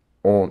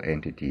 All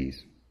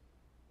entities.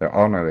 There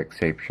are no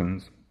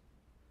exceptions.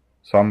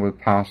 Some will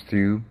pass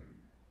through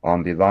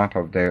on the light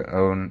of their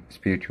own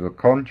spiritual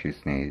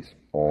consciousness,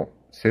 or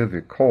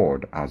silver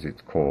cord as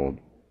it's called.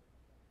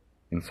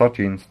 In such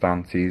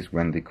instances,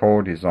 when the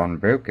cord is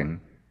unbroken,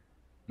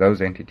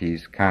 those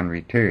entities can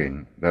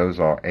return. Those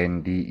are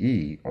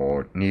NDE,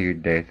 or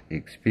near-death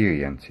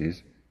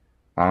experiences,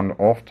 and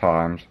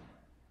oft-times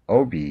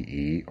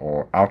OBE,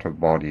 or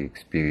out-of-body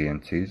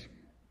experiences,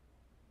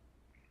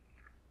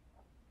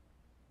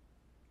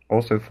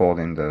 also fall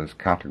in those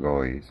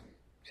categories.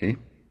 See?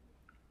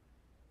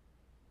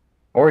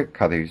 Auric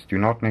colors do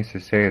not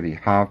necessarily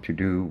have to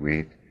do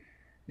with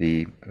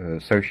the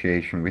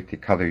association with the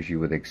colors you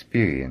will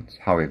experience.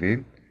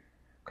 However,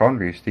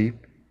 conversely,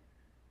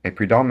 a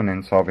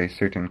predominance of a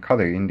certain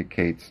color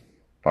indicates,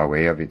 by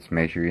way of its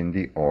measure in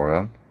the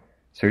aura,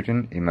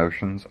 certain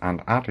emotions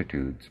and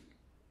attitudes.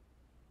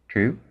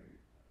 True?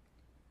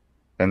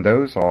 Then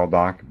those are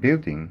like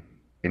building,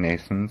 in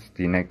essence,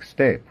 the next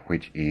step,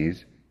 which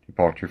is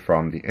departure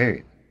from the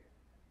earth.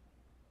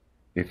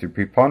 If the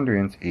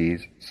preponderance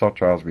is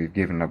such as we've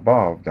given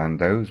above, then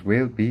those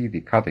will be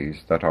the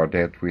colors that are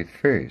dealt with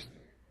first,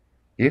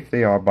 if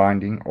they are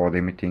binding or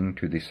limiting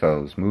to the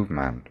soul's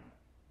movement.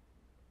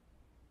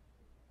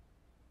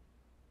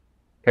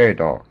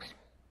 Paradox.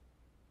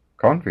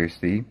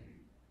 Conversely,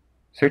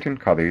 certain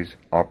colors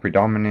are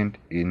predominant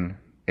in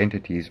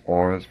entities'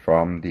 auras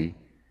from the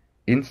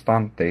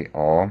instant they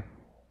are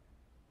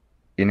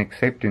in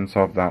acceptance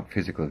of that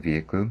physical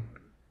vehicle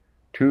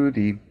to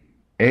the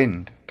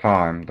end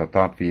time that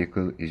that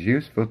vehicle is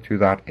useful to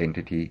that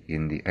entity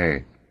in the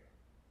earth.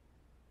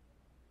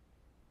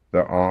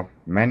 There are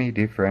many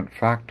different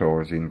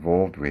factors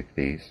involved with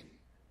this,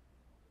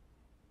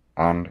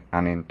 and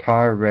an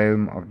entire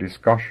realm of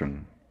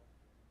discussion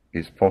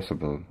is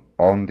possible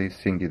on this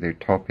singular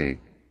topic.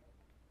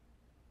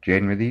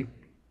 Generally,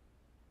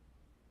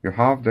 you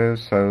have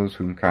those souls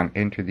whom can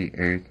enter the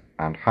earth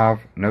and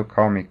have no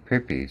karmic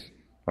purpose,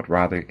 but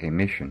rather a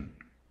mission.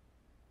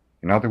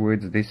 In other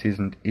words, this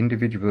isn't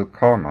individual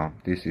karma,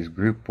 this is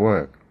group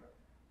work,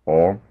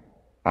 or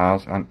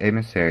as an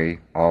emissary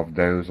of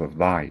those of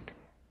light,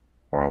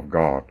 or of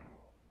God.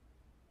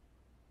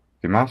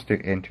 The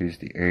Master enters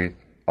the earth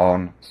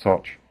on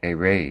such a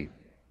ray,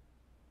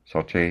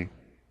 such a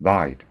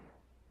light,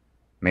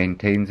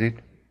 maintains it,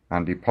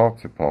 and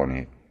departs upon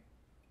it.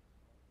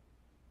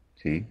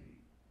 See?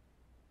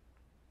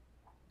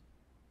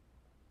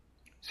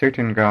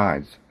 Certain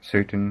guides,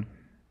 certain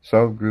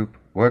soul group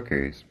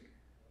workers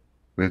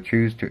will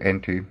choose to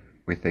enter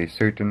with a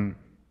certain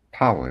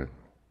power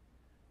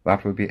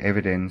that will be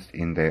evidenced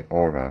in their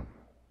aura.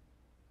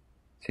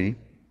 See?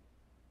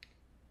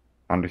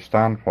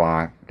 Understand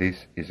why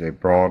this is a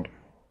broad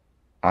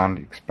and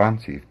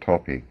expansive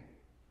topic.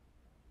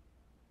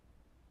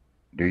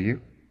 Do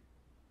you?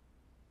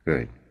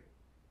 Good.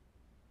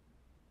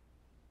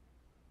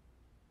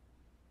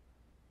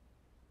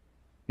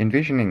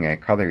 Envisioning a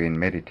color in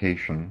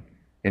meditation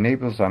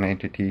enables an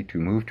entity to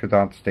move to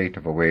that state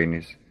of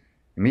awareness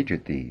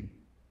immediately,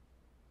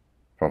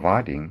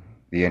 providing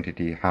the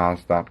entity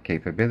has that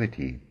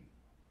capability.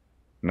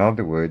 In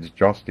other words,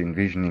 just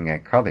envisioning a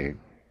color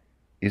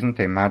isn't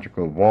a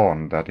magical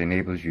wand that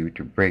enables you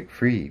to break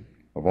free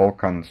of all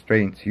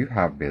constraints you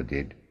have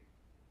builded,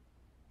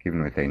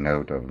 given with a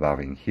note of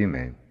loving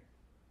humor.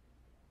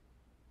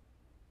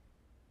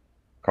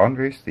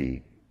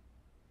 Conversely,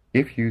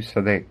 if you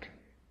select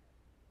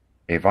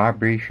a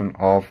vibration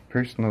of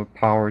personal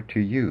power to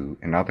you,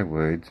 in other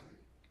words,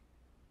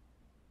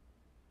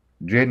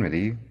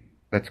 generally,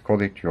 let's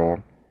call it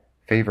your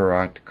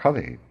favorite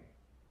color.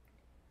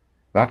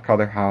 That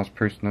color has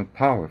personal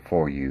power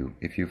for you.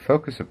 If you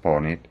focus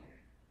upon it,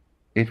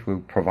 it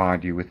will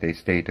provide you with a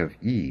state of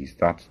ease.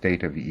 That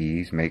state of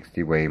ease makes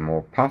the way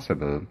more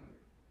passable,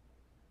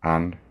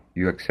 and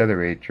you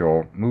accelerate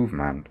your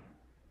movement.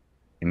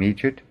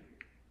 Immediate,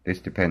 this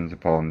depends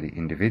upon the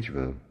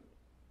individual.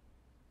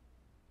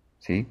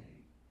 See?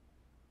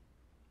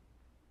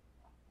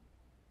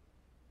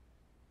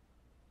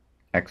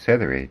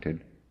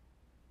 Accelerated?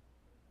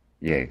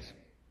 Yes.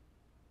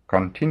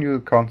 Continual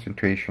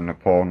concentration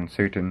upon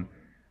certain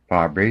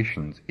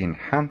vibrations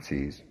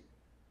enhances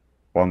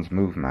one's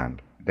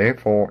movement.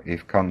 Therefore,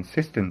 if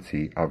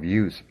consistency of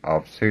use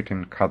of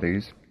certain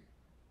colors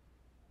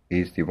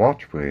is the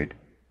watchword,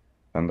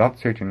 then that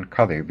certain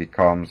color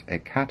becomes a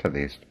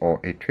catalyst or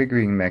a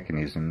triggering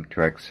mechanism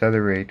to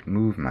accelerate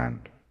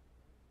movement.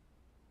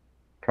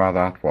 Try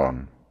that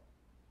one.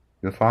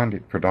 You'll find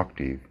it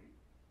productive.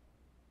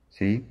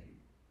 See?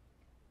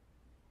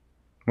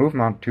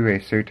 Movement to a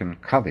certain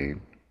color,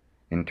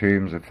 in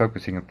terms of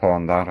focusing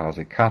upon that as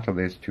a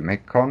catalyst to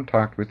make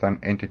contact with an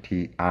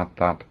entity at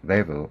that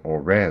level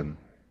or realm,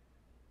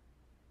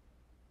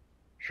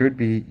 should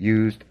be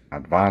used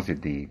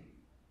advisedly.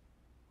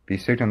 Be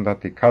certain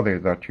that the color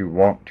that you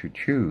want to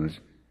choose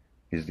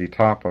is the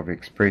type of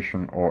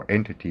expression or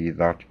entity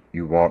that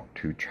you want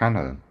to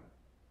channel.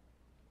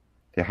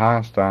 The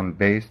highest and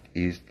best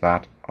is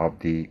that of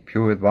the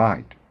pure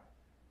light.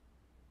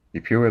 The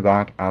pure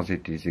light as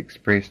it is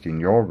expressed in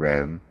your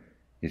realm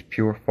is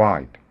pure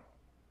white.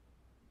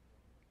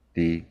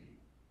 The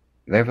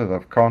level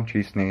of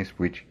consciousness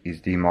which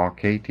is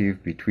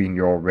demarcative between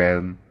your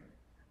realm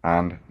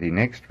and the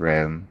next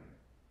realm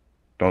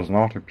does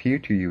not appear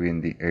to you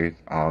in the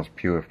earth as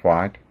pure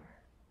white,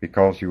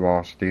 because you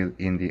are still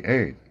in the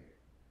earth.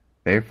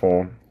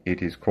 Therefore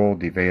it is called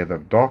the veil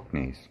of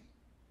darkness,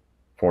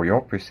 for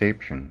your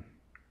perception,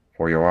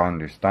 for your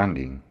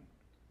understanding.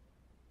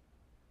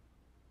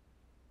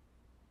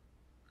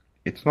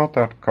 It's not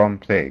that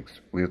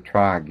complex. We'll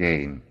try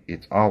again.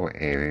 It's our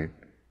error,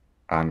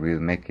 and we'll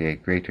make a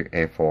greater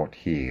effort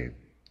here.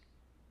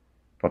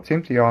 But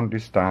simply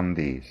understand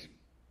this.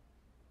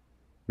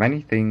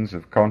 Many things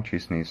of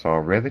consciousness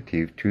are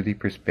relative to the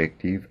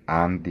perspective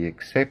and the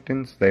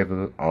acceptance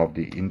level of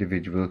the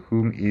individual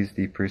whom is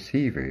the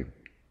perceiver.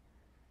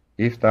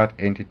 If that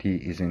entity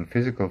is in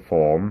physical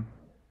form,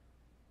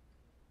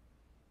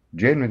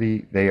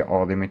 generally they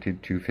are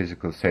limited to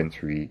physical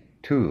sensory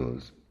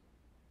tools.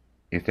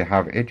 If they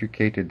have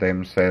educated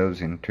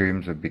themselves in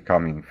terms of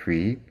becoming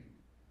free,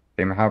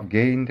 they may have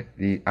gained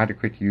the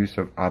adequate use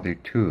of other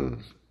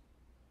tools.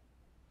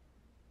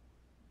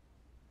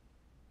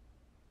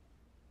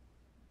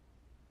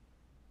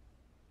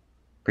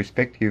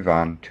 Perspective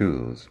and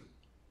tools.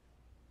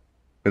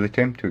 We'll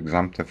attempt to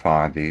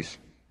exemplify this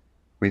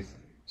with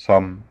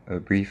some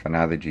brief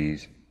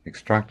analogies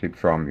extracted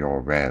from your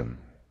realm.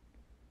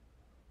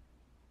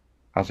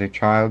 As a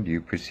child,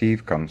 you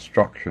perceive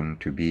construction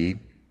to be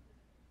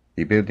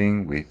the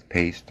building with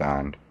paste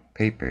and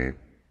paper.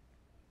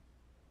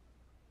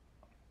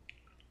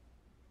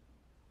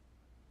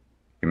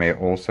 You may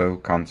also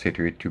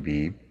consider it to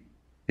be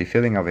the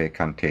filling of a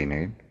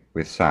container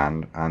with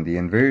sand and the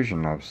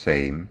inversion of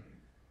same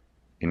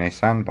in a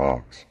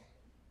sandbox.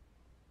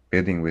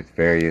 Building with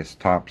various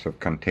types of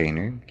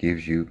container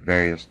gives you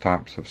various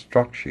types of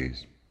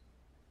structures.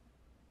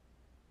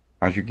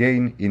 As you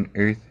gain in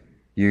earth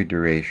year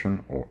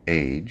duration or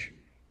age,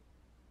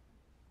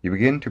 you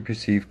begin to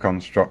perceive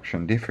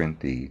construction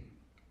differently.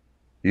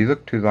 You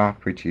look to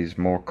that which is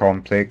more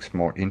complex,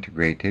 more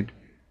integrated,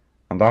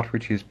 and that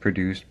which is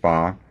produced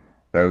by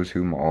those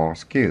whom are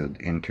skilled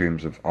in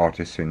terms of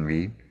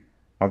artisanry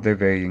of their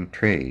varying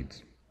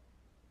trades.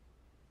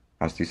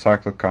 As the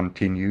cycle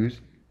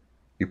continues,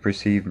 you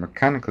perceive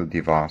mechanical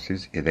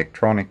devices,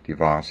 electronic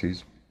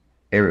devices,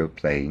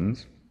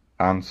 aeroplanes,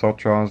 and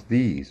such as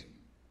these,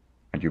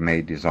 and you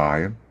may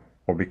desire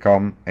or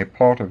become a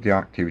part of the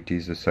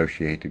activities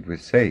associated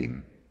with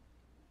same.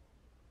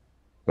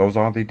 Those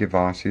are the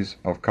devices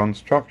of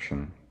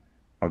construction,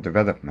 of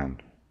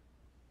development,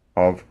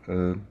 of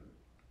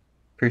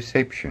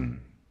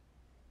perception.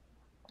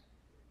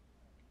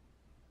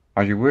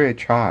 As you were a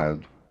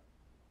child,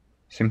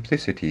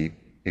 simplicity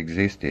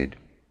existed.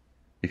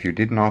 If you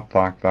did not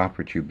like that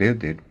which you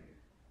builded,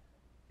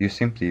 you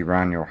simply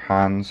ran your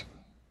hands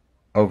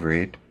over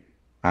it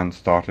and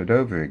started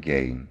over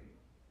again.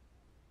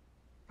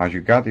 As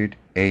you gathered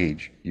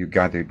age, you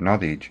gathered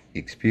knowledge,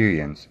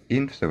 experience,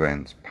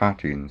 influence,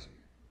 patterns.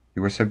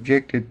 You were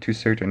subjected to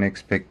certain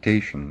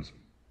expectations,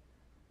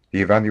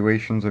 the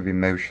evaluations of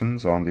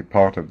emotions on the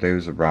part of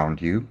those around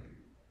you.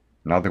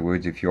 In other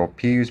words, if your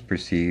peers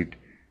perceived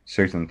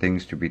certain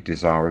things to be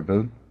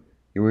desirable,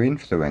 you were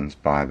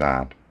influenced by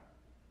that.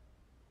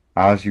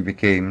 As you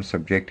became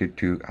subjected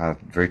to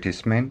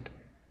advertisement,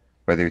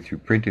 whether through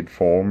printed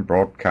form,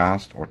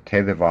 broadcast, or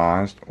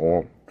televised,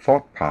 or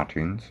thought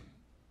patterns,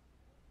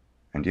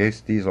 and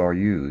yes, these are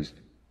used,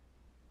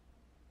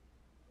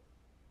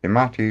 the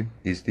matter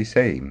is the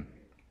same.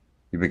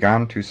 You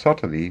began to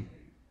subtly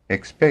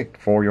expect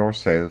for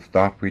yourself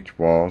that which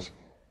was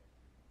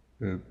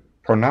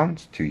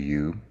pronounced to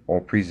you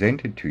or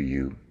presented to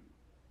you.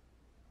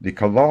 The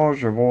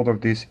collage of all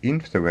of this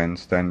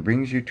influence then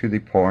brings you to the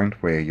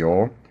point where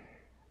your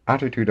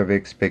attitude of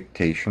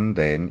expectation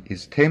then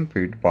is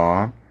tempered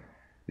by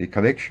the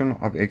collection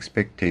of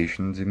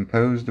expectations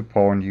imposed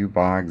upon you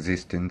by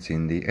existence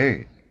in the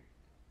earth.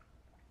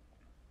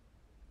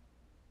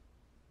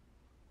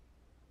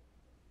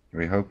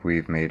 We hope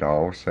we've made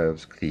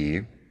ourselves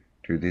clear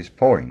to this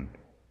point.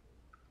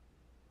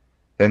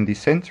 Then the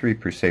sensory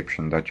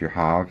perception that you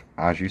have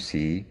as you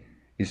see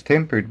is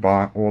tempered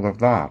by all of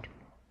that.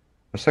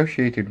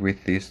 Associated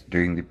with this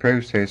during the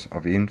process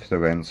of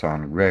influence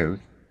and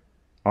growth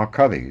are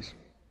colors.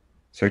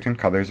 Certain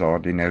colors are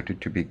denoted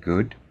to be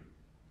good,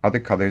 other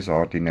colors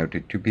are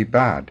denoted to be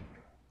bad.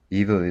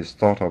 Evil is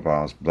thought of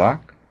as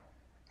black,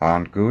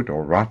 and good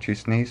or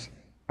righteousness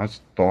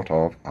is thought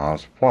of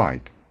as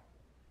white.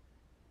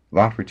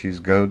 that which is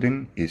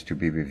golden is to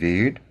be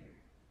revered,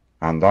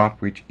 and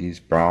that which is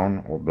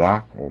brown or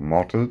black or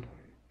mottled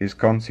is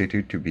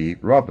considered to be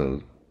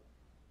rubble.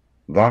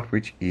 That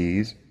which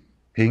is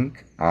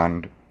pink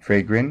and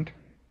fragrant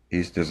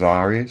is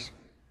desirous,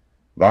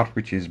 that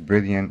which is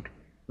brilliant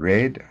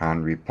red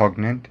and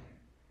repugnant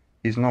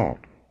is not.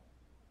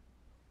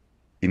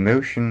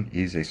 Emotion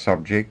is a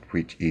subject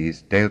which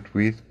is dealt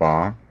with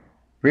by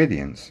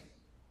brilliance.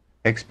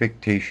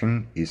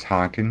 Expectation is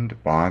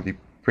heightened by the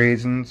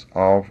presence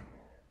of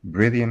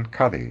brilliant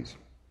colors.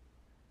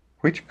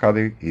 Which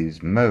color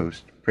is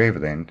most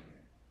prevalent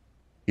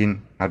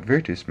in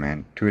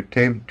advertisement to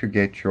attempt to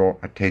get your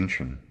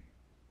attention?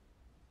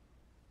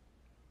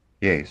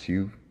 Yes,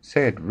 you've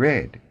said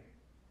red.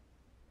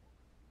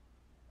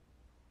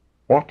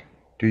 What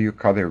do you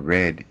color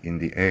red in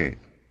the earth?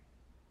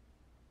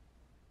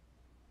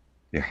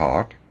 The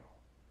heart,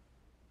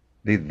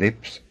 the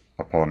lips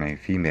upon a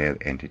female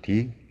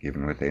entity,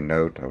 given with a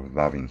note of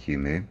loving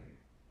humor.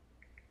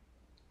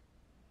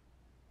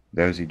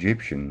 Those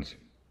Egyptians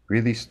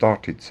really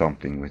started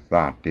something with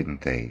that,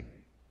 didn't they?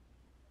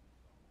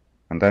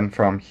 And then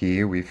from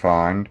here we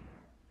find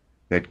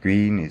that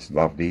green is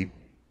lovely,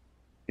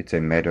 it's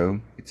a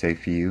meadow, it's a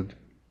field,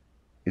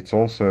 it's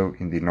also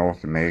in the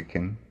North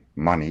American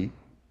money.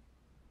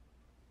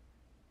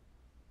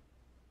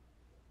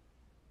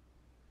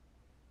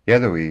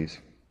 Yellow is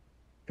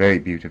very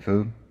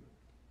beautiful,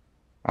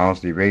 as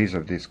the rays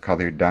of this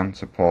color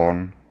dance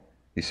upon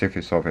the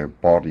surface of a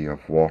body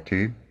of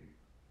water.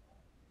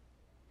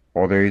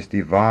 Or there is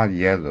the vile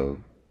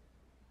yellow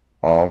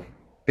of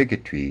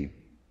bigotry,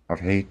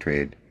 of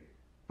hatred,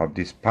 of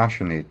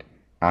dispassionate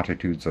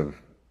attitudes of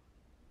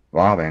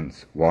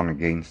violence one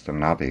against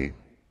another.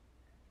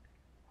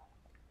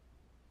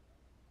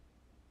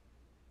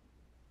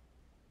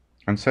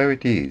 And so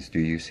it is, do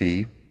you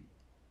see?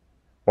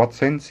 What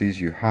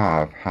senses you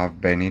have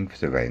been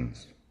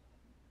influenced.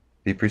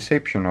 The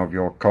perception of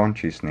your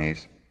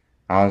consciousness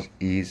as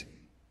is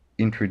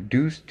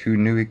introduced to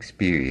new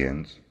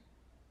experience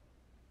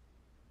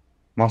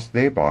must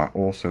thereby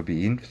also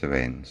be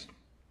influenced.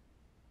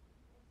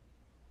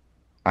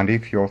 And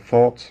if your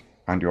thoughts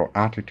and your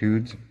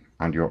attitudes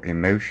and your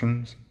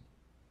emotions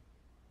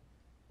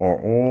are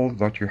all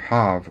that you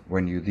have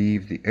when you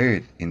leave the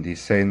earth in the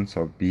sense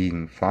of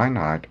being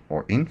finite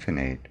or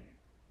infinite,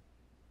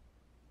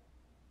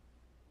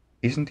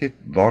 isn't it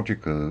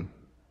logical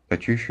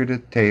that you should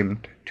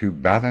attempt to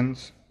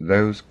balance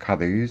those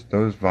colors,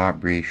 those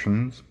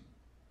vibrations,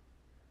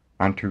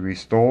 and to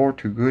restore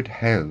to good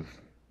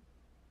health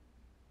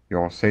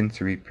your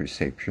sensory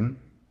perception?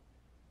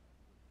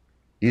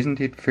 Isn't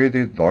it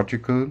further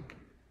logical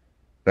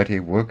that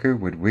a worker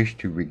would wish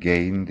to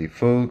regain the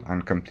full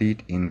and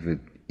complete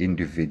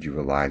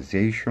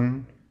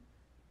individualization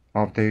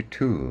of their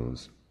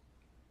tools?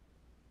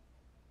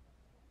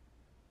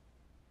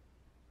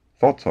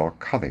 Thoughts are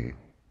color.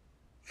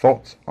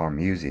 Thoughts are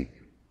music.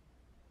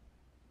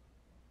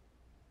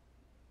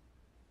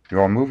 You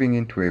are moving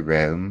into a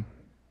realm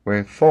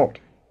where thought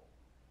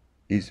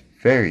is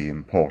very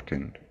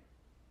important.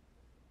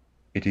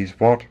 It is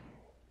what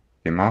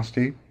the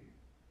Master,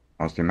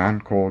 as the man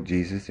called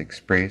Jesus,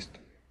 expressed,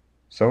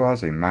 so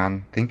as a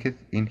man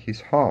thinketh in his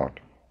heart,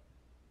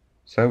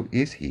 so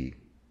is he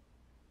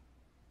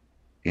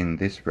in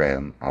this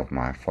realm of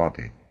my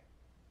Father.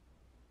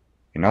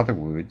 In other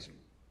words,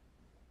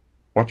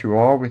 what you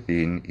are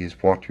within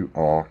is what you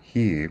are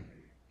here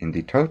in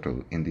the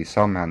total, in the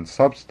sum and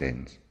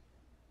substance.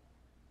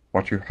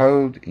 What you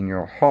hold in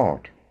your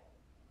heart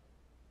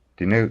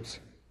denotes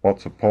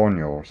what's upon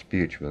your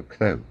spiritual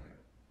cloak.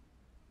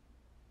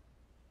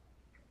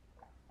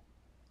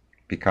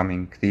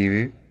 Becoming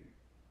clearer,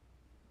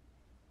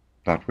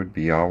 that would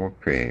be our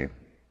prayer.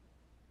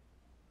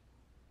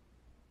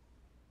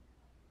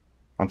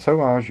 And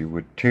so as you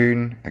would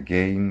turn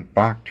again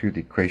back to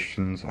the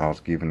questions as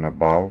given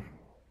above,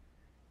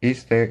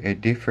 is there a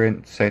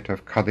different set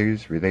of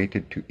colors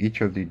related to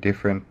each of the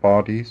different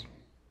bodies?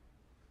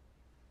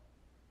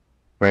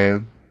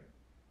 Well,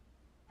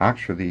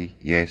 actually,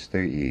 yes,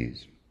 there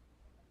is.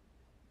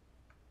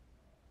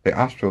 The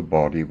astral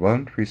body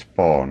won't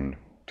respond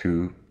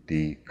to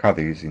the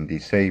colors in the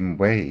same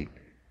way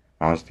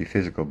as the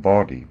physical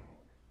body,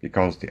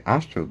 because the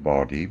astral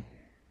body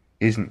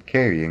isn't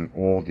carrying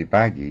all the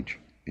baggage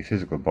the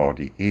physical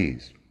body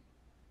is.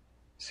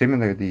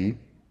 Similarly,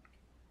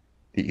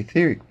 the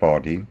etheric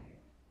body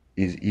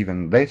is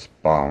even less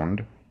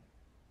bound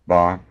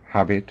by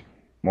habit,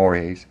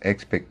 mores,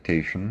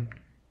 expectation,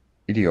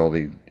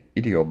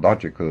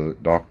 ideological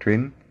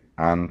doctrine,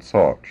 and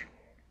such.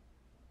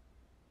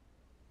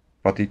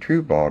 But the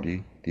true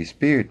body, the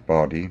spirit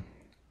body,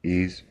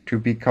 is to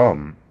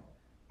become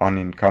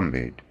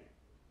unencumbered.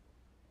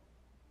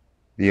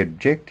 The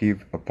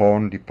objective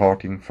upon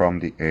departing from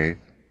the earth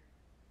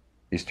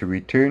is to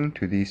return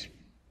to the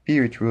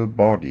spiritual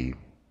body.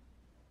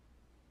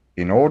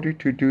 In order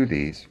to do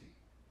this,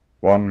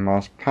 one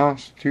must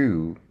pass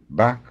through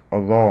back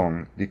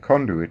along the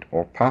conduit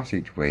or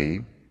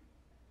passageway,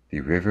 the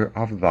river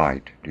of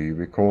light. Do you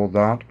recall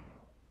that?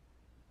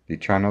 the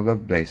channel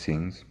of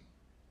blessings,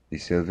 the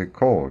silver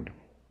cord.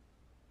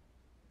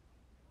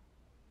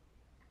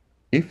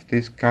 If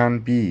this can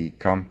be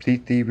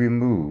completely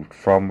removed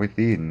from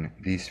within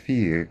the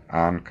sphere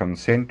and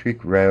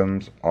concentric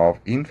realms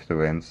of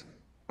influence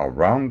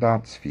around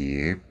that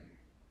sphere,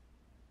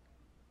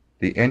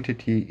 the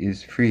entity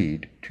is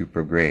freed to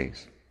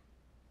progress.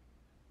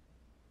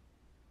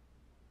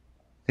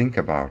 Think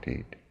about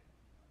it.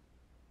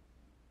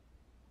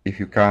 If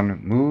you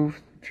can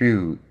move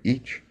through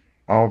each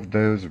of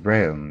those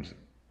realms,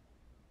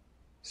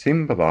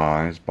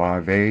 symbolized by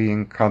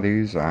varying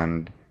colors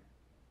and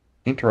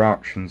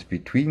interactions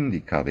between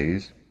the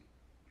colors,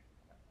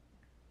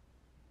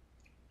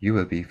 you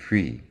will be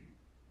free.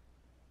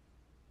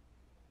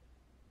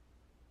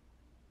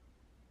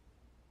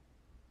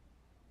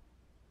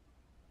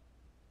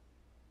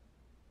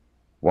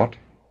 What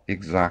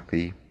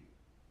exactly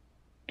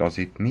does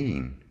it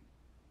mean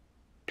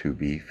to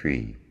be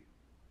free?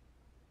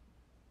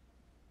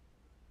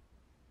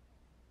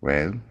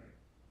 Well,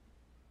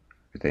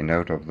 with a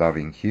note of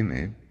loving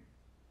humor,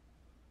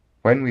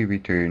 when we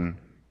return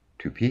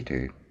to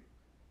Peter,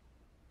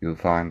 you'll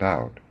find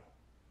out.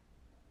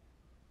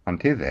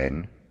 Until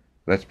then,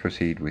 let's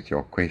proceed with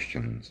your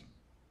questions.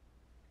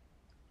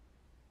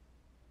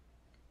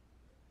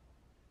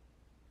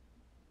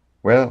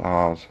 Well,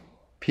 as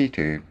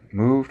Peter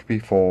moved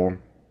before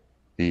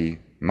the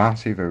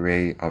massive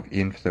array of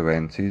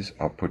influences,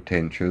 of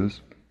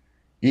potentials,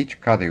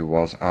 each color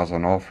was as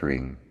an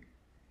offering,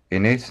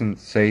 in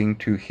essence saying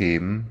to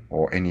him,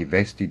 or any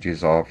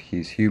vestiges of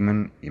his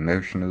human,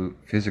 emotional,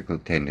 physical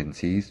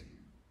tendencies,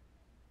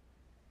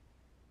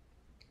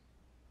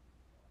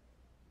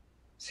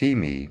 "See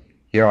me,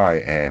 here I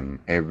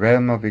am, a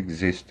realm of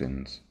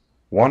existence,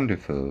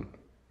 wonderful,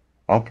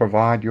 I'll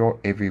provide your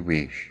every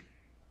wish.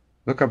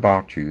 Look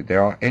about you,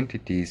 there are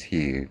entities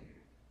here,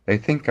 they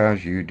think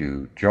as you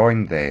do,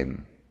 join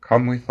them,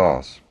 come with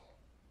us."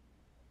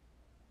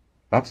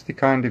 That's the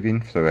kind of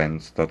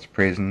influence that's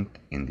present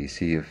in the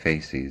sea of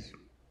faces.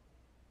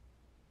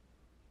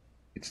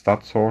 It's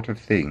that sort of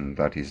thing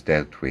that is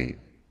dealt with.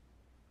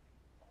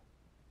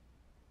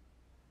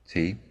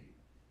 See?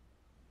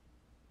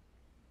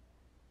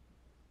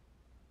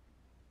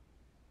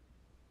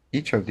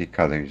 Each of the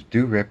colors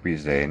do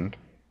represent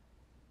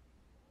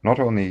not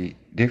only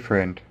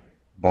different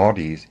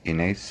bodies in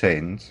a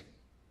sense,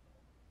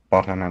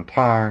 but an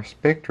entire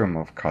spectrum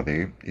of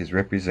color is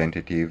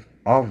representative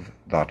of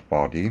that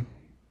body,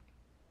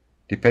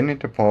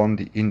 dependent upon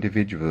the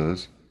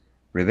individual's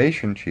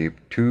relationship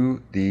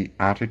to the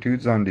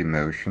attitudes and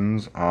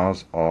emotions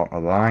as are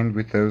aligned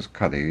with those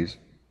colors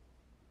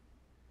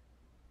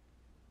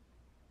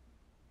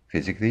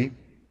physically,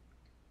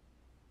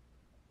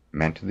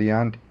 mentally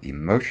and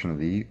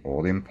emotionally,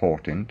 all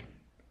important,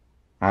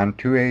 and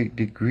to a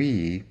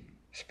degree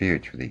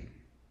spiritually.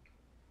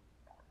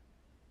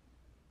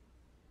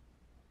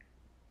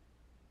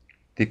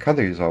 The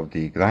colors of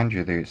the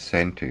glandular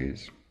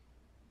centers,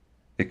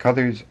 the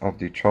colors of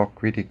the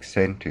chakritic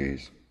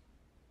centers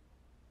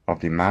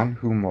of the man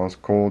whom was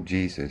called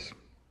Jesus,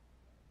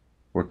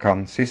 were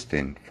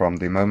consistent from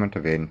the moment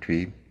of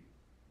entry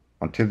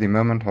until the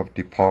moment of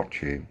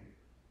departure.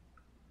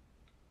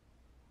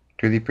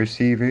 To the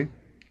perceiver,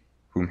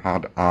 whom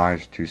had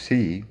eyes to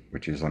see,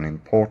 which is an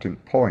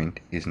important point,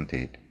 isn't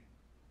it?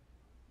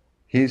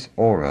 His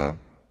aura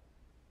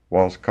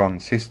was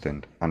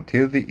consistent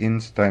until the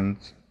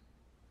instant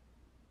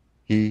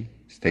he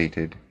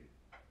stated,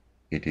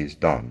 "It is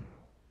done,"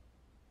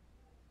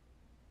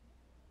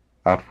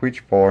 at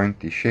which point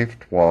the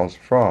shift was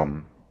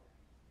from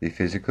the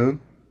physical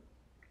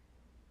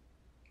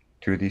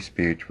to the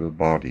spiritual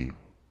body.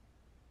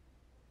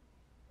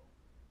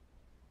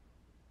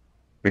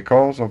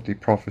 Because of the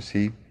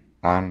prophecy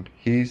and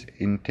his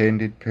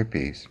intended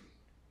purpose,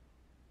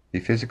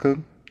 the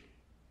physical,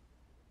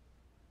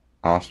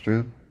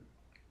 astral,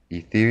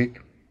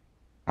 etheric,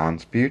 and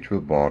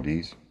spiritual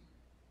bodies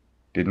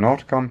did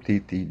not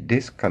completely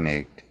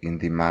disconnect in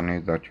the manner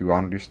that you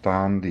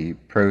understand the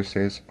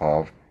process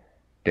of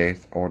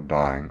death or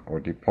dying or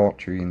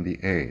departure in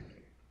the earth.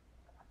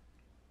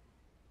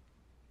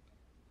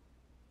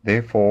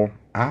 Therefore,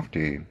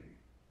 after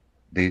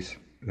this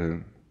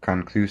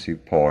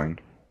conclusive point,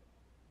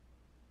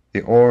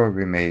 the aura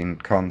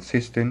remained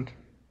consistent,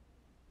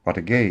 but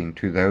again,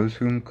 to those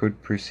whom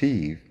could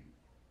perceive,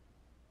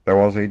 there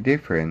was a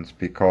difference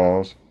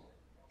because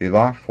the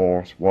life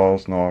force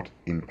was not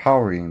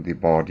empowering the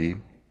body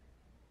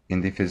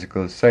in the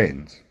physical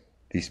sense.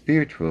 The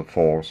spiritual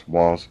force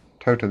was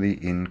totally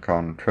in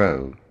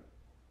control.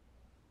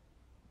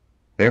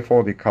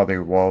 Therefore, the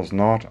color was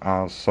not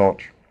as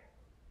such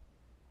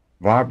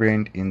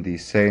vibrant in the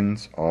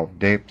sense of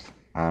depth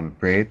and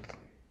breadth,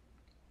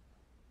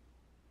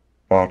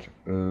 but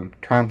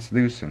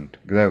translucent,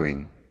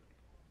 glowing.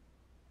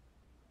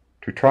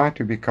 To try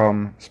to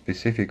become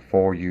specific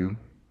for you,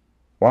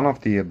 one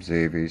of the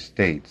observers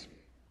states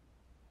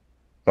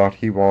that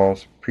he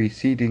was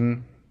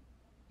preceding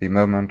the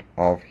moment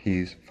of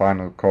his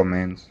final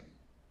comments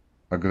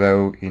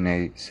aglow in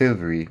a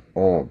silvery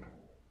orb.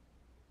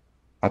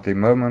 at the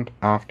moment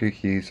after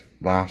his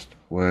last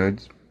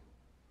words,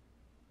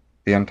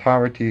 the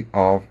entirety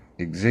of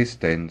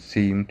existence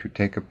seemed to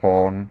take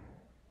upon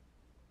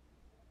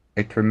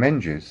a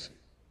tremendous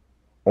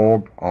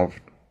orb of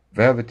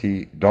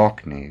velvety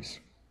darkness,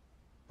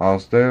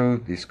 as though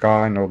the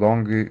sky no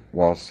longer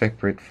was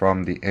separate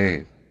from the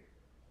earth,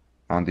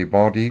 and the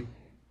body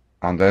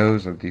and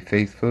those of the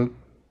faithful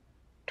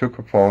took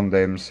upon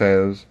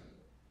themselves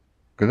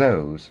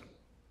glows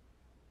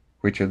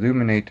which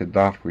illuminated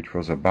that which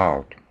was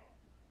about,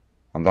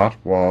 and that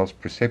was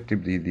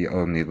perceptibly the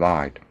only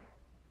light.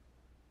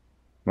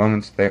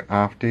 Moments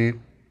thereafter,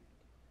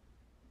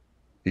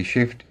 the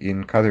shift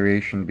in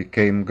coloration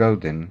became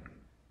golden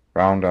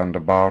round and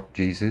about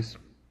Jesus,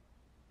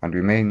 and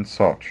remained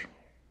such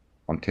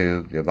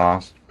until the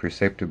last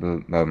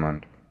perceptible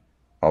moment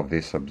of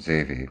this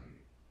observer.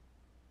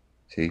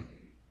 See?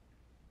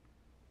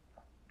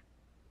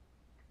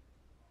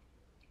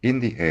 In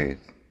the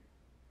earth,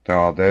 there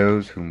are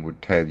those whom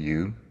would tell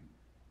you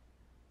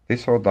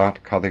this or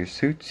that color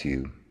suits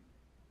you,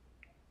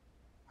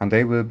 and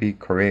they will be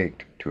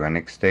correct to an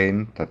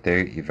extent that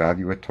their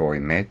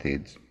evaluatory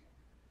methods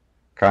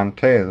can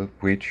tell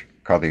which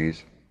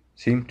colors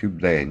seem to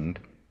blend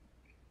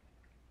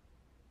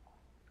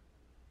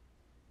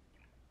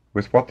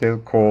with what they'll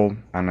call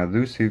an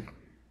elusive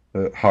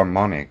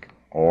harmonic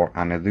or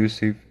an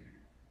elusive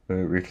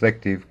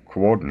reflective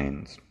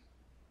coordinates,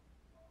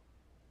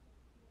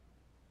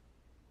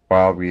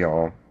 while we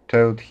are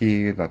told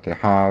here that they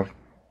have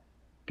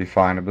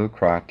definable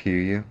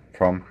criteria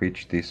from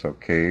which this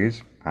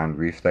occurs and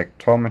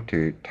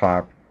reflectometer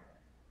type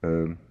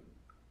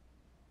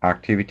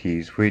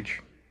activities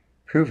which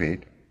prove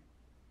it.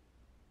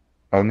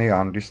 Only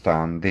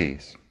understand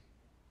this: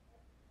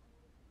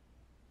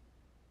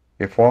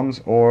 if one's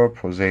aura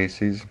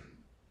possesses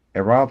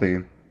a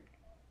rather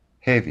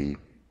heavy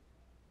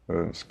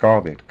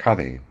scarlet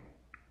color,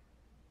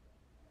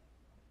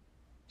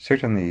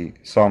 certainly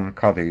some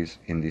colors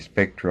in the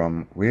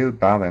spectrum will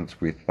balance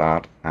with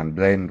that and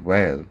blend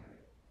well.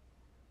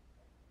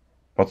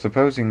 But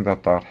supposing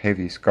that that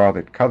heavy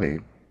scarlet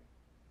color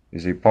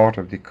is a part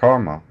of the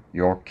karma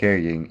you're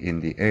carrying in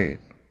the earth,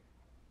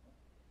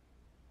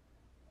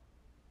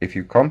 if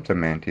you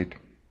complement it,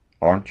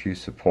 aren't you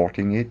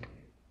supporting it?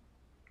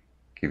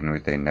 Given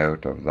with a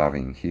note of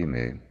loving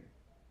humor.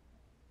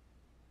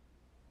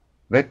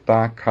 Let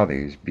thy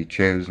colors be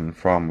chosen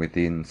from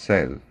within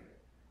self,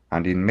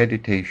 and in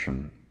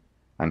meditation,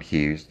 and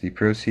here's the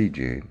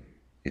procedure.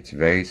 It's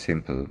very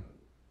simple.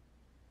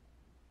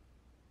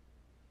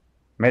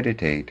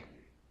 Meditate,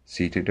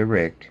 seated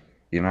erect,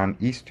 in an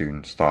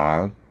Eastern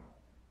style,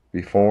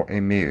 before a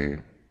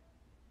mirror,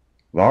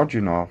 large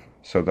enough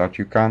so that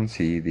you can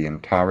see the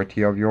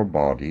entirety of your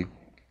body,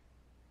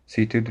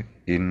 seated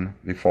in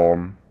the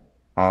form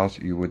as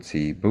you would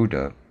see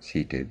Buddha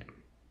seated.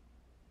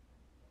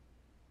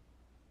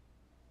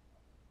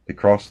 The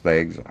crossed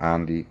legs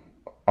and the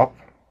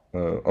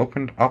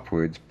opened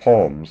upwards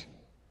palms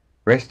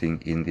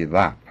resting in the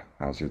lap,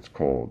 as it's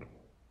called.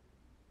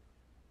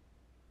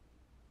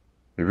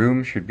 The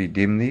room should be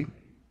dimly,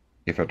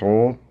 if at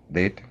all,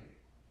 lit.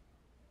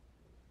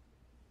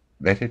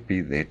 Let it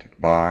be lit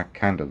by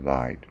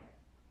candlelight,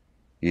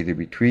 either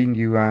between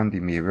you and the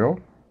mirror,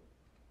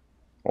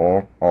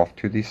 or off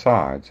to the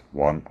sides,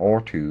 one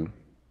or two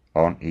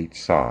on each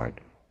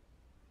side.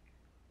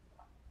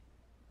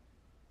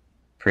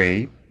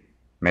 Pray,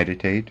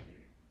 meditate,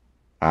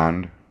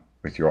 and,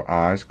 with your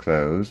eyes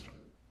closed,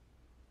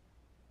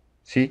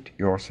 seat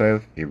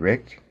yourself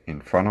erect in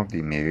front of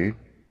the mirror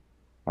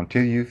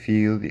until you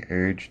feel the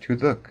urge to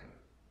look.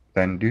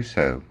 Then do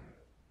so.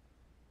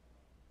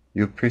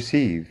 You'll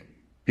perceive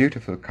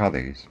beautiful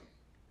colors.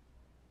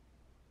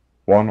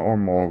 One or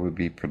more will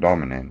be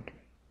predominant.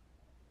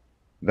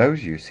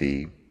 Those you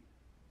see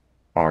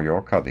are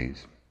your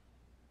colors.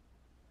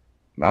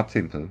 That's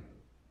simple.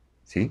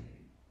 See?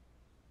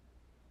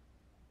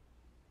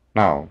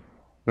 Now,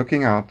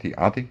 looking at the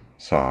other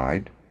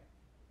side,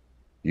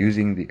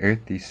 using the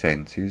earthly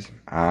senses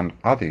and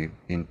other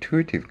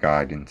intuitive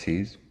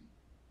guidances,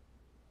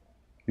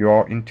 you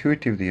are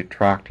intuitively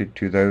attracted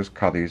to those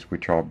colors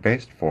which are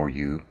best for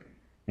you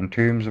in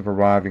terms of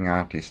arriving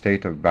at a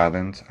state of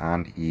balance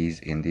and ease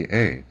in the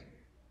earth.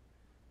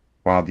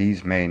 While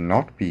these may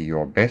not be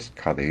your best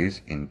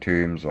colors in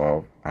terms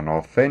of an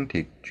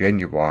authentic,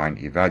 genuine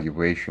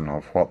evaluation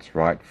of what's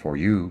right for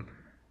you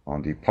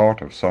on the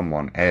part of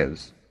someone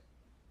else,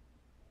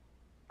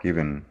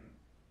 given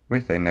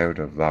with a note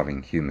of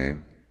loving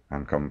humor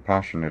and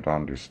compassionate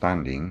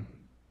understanding,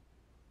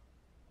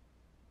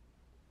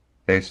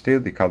 they're still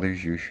the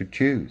colors you should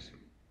choose.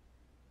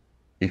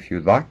 If you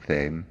like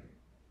them,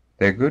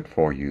 they're good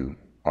for you,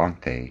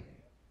 aren't they?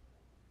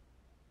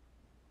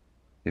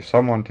 If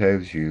someone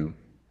tells you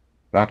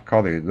that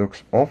color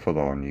looks awful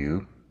on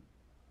you,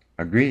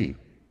 agree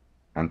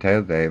and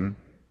tell them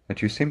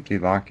that you simply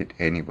like it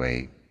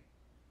anyway.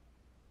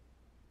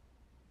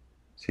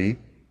 See?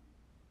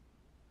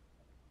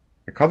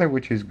 The color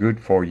which is good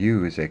for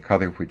you is a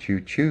color which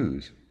you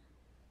choose.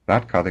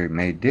 That color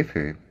may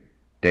differ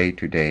day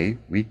to day,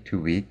 week to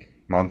week,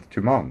 month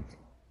to month.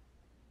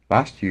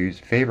 Last year's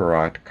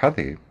favorite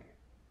colour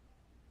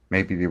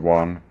may be the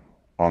one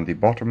on the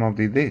bottom of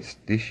the list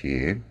this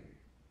year.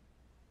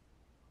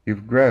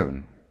 You've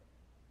grown,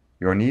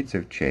 your needs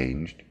have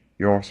changed,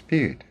 your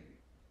spirit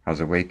has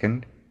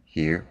awakened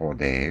here or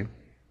there,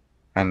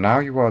 and now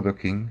you are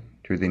looking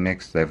to the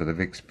next level of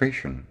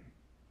expression.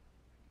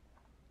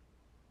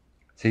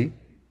 See?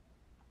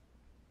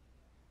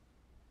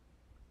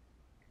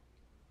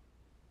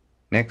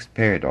 Next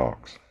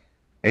paradox.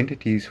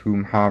 Entities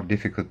whom have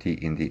difficulty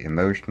in the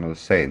emotional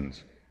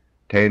sense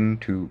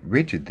tend to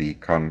rigidly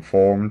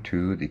conform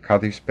to the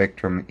color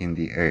spectrum in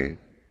the earth.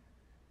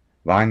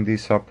 Line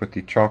this up with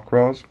the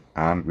chakras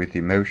and with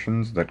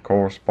emotions that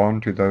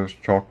correspond to those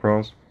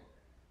chakras,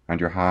 and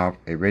you have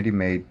a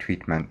ready-made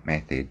treatment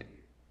method.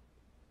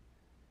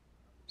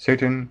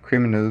 Certain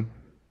criminal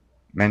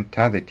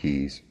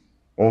mentalities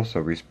also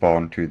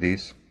respond to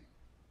this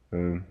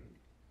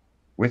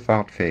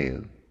without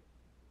fail.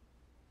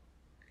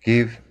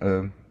 Give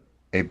a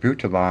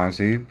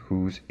brutalizer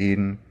who's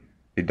in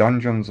the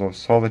dungeons of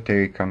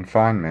solitary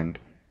confinement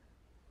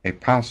a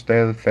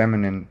pastel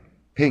feminine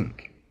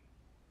pink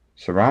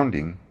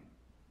surrounding,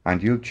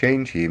 and you'll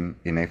change him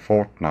in a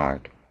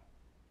fortnight.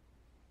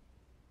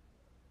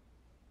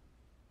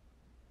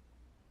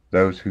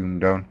 Those whom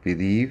don't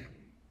believe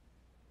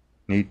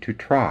need to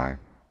try.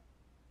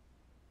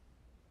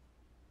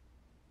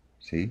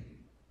 See?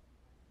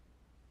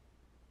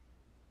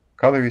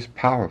 Color is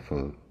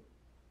powerful.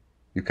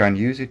 You can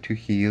use it to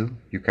heal,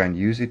 you can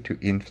use it to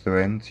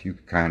influence, you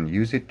can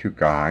use it to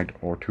guide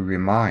or to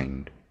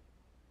remind.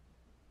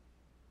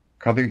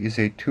 Color is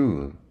a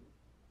tool.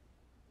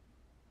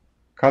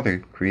 Color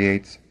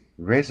creates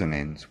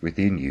resonance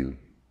within you,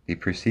 the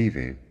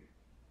perceiver.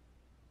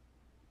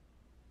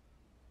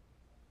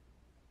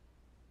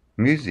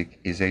 Music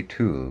is a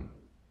tool.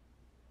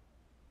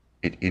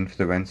 It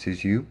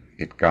influences you,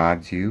 it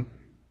guides you,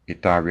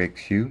 it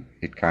directs you,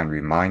 it can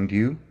remind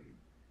you,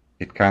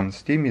 it can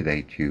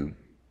stimulate you.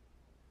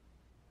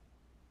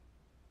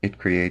 It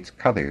creates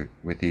color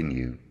within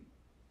you.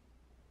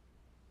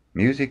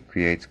 Music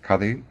creates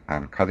color,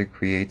 and color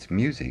creates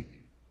music.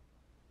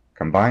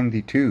 Combine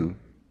the two,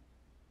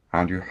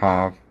 and you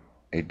have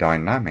a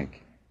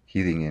dynamic,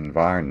 healing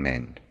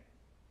environment.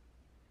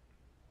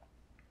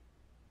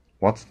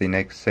 What's the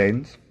next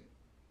sense?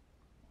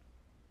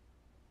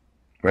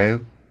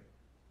 Well,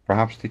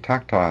 perhaps the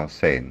tactile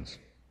sense.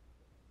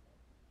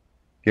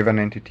 Give an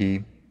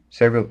entity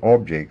several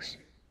objects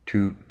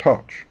to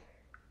touch.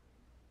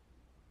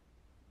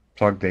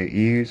 Plug their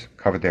ears,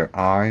 cover their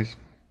eyes,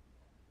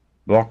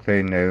 block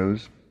their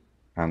nose,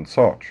 and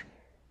such,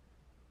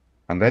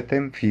 and let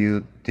them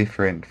feel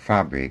different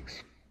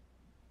fabrics.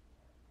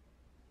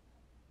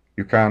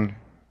 You can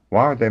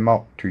wire them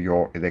up to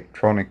your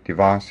electronic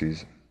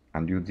devices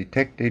and you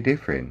detect a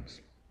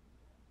difference.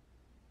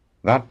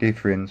 That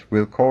difference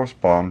will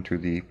correspond to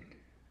the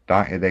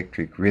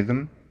dielectric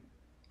rhythm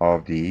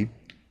of the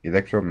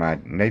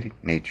electromagnetic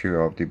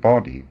nature of the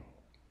body.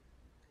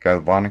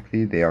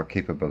 Galvanically, they are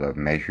capable of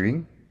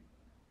measuring.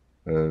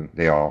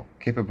 They are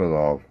capable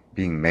of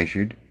being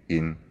measured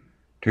in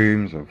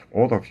terms of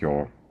all of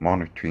your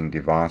monitoring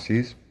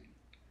devices,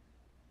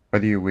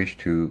 whether you wish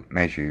to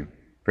measure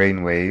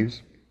brain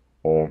waves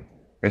or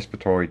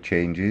respiratory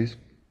changes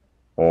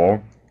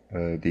or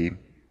the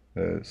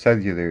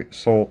cellular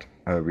salt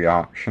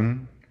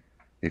reaction,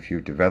 if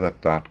you've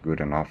developed that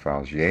good enough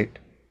as yet.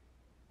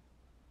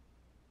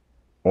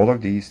 All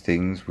of these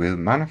things will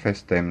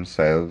manifest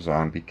themselves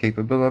and be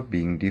capable of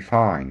being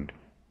defined.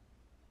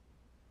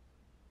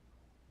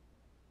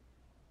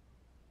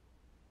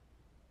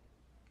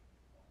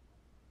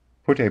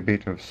 Put a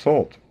bit of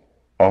salt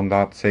on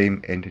that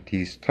same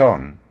entity's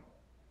tongue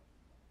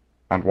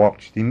and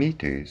watch the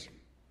meters.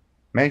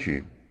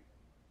 Measure.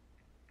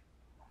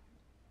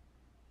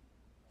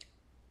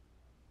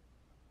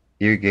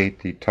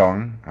 Irrigate the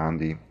tongue and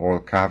the oral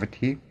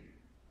cavity.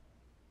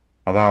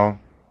 Allow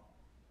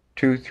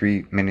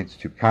 2-3 minutes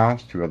to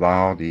pass to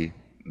allow the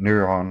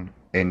neuron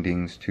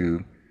endings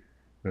to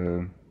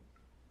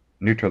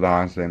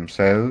neutralize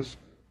themselves,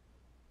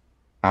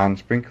 and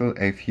sprinkle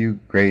a few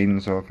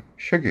grains of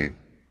sugar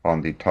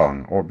on the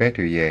tongue, or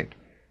better yet,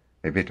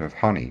 a bit of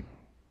honey.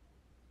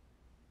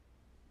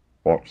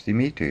 Watch the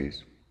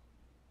meters.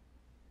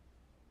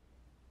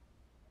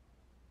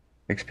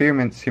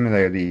 Experiment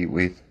similarly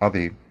with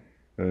other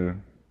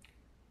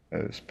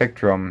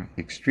spectrum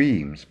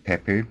extremes,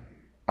 pepper,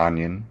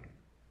 onion,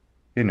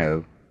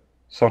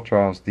 such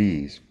as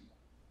these,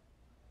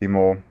 the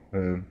more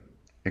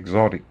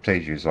exotic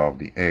pleasures of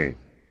the earth,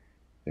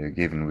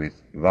 given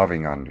with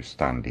loving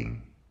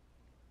understanding.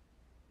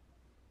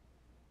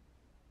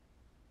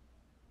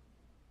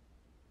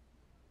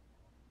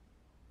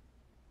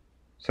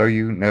 So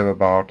you know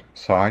about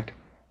sight,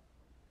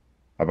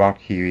 about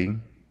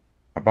hearing,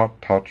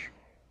 about touch,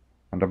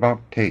 and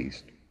about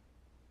taste.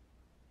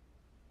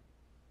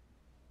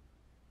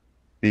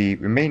 The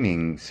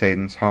remaining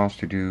sense has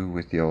to do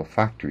with the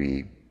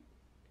olfactory,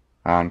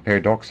 and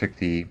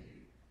paradoxically,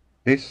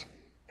 this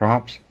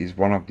perhaps is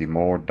one of the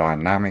more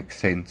dynamic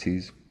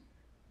senses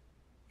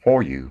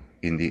for you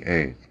in the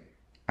earth,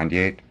 and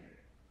yet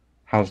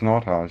has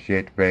not as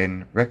yet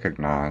been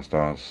recognized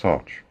as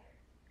such.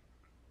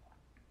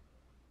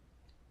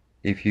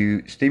 If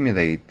you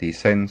stimulate the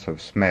sense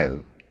of smell,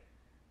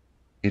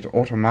 it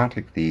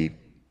automatically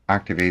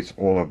activates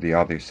all of the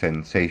other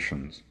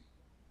sensations.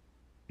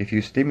 If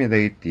you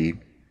stimulate the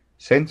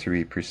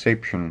sensory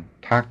perception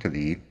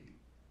tactily,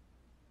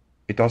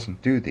 it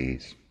doesn't do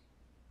these.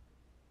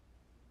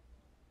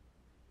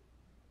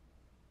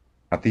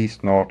 At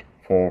least not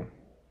for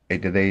a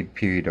delayed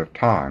period of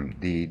time.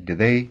 The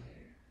delay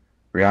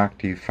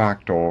reactive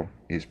factor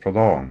is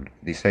prolonged.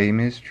 The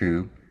same is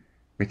true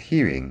with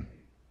hearing.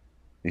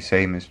 The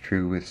same is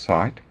true with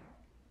sight,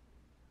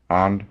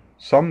 and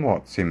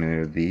somewhat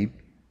similarly,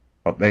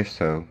 but less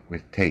so,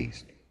 with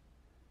taste.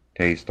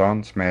 Taste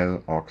and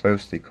smell are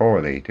closely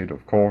correlated,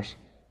 of course.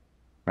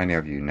 Many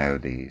of you know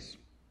these,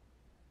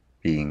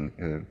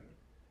 being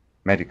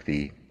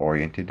medically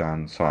oriented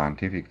and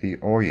scientifically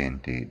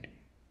oriented.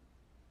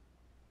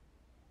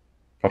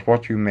 But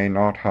what you may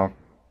not have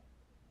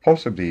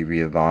possibly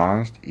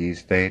realized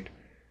is that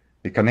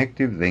the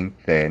connective link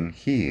then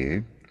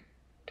here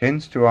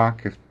tends to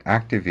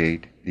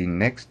activate the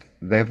next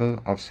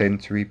level of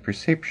sensory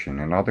perception.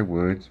 In other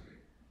words,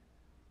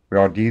 we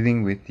are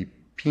dealing with the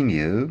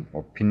pineal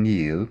or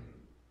pineal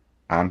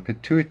and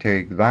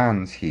pituitary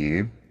glands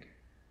here,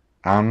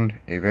 and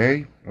a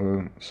very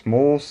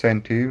small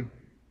center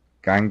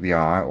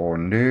ganglia or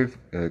nerve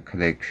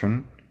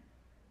collection,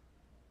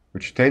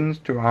 which tends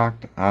to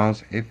act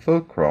as a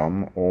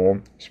fulcrum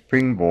or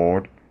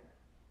springboard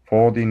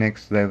for the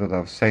next level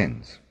of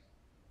sense.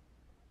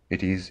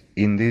 It is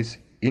in this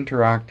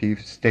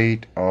interactive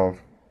state of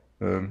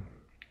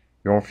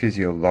your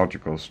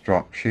physiological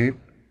structure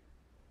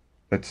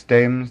that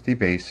stems the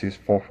basis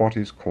for what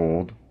is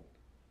called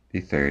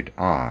the third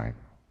eye,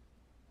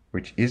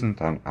 which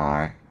isn't an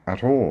eye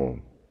at all,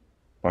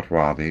 but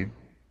rather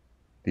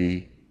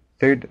the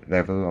third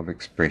level of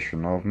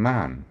expression of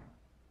man.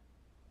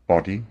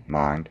 Body,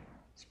 mind,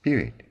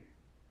 spirit.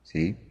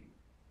 See?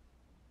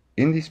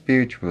 In the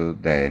spiritual,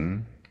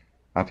 then,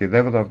 at the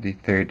level of the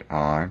third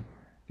eye,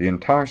 the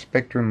entire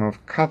spectrum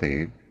of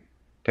color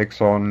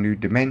takes on a new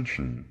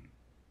dimension.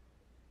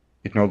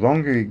 It no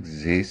longer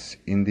exists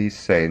in the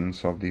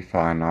sense of the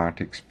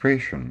finite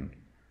expression,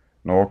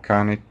 nor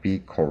can it be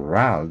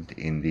corralled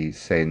in the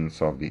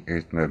sense of the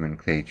earth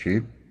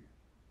nomenclature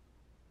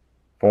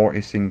for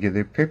a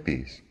singular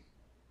purpose.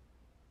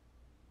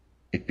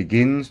 It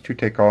begins to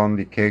take on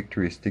the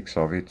characteristics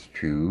of its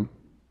true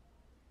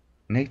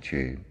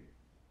nature,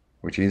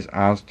 which is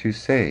as to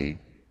say,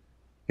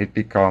 it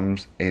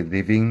becomes a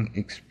living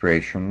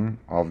expression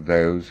of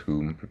those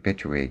whom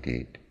perpetuate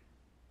it.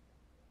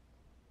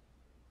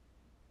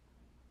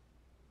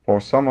 For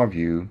some of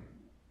you,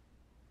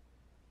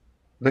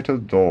 little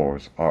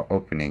doors are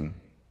opening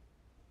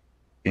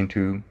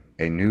into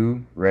a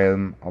new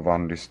realm of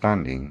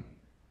understanding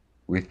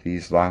with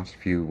these last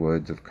few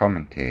words of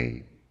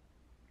commentary.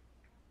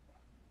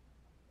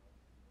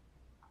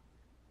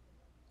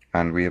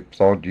 And we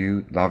applaud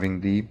you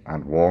lovingly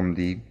and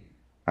warmly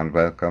and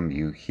welcome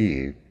you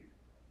here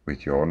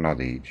with your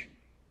knowledge.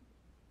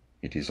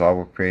 It is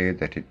our prayer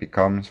that it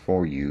becomes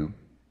for you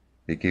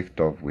the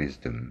gift of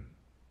wisdom.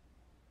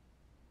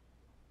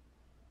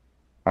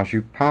 As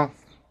you pass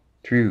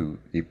through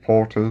the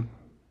portal,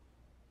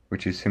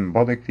 which is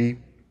symbolically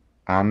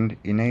and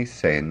in a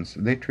sense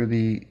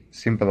literally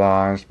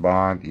symbolized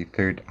by the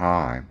third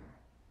eye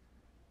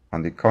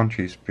and the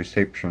conscious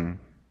perception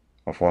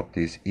of what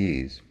this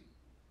is,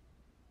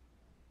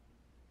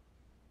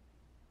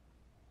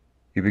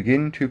 you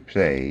begin to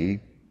play,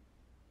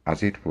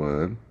 as it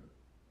were,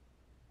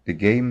 the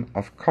game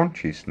of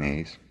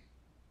consciousness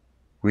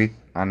with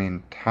an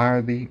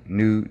entirely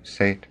new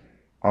set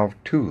of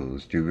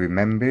tools. Do you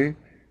remember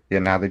the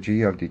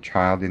analogy of the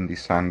child in the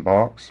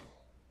sandbox?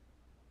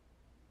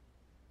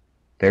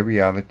 Their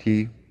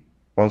reality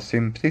was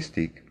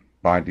simplistic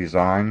by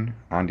design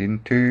and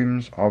in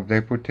terms of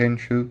their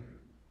potential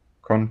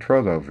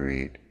control over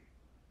it.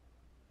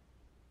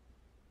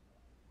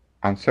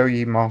 And so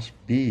ye must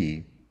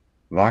be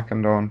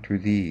likened unto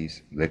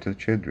these little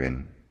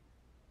children,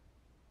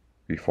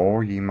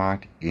 before ye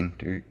might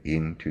enter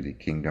into the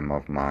kingdom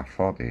of my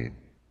Father.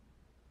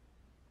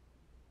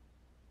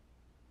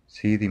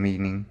 See the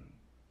meaning?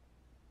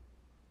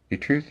 The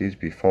truth is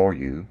before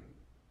you.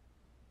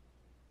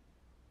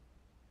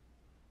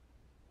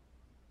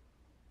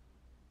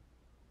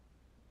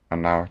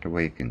 And now it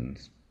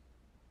awakens.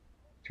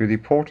 Through the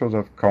portal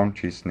of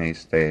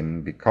consciousness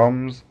then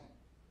becomes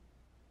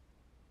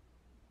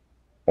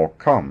or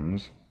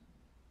comes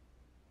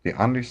the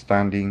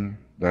understanding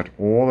that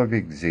all of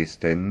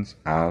existence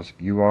as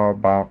you are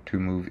about to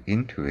move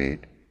into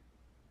it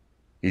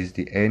is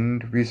the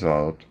end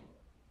result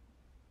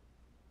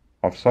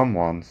of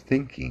someone's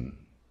thinking.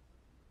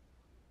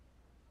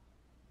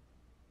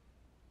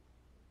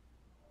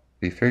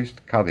 The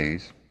first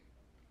colors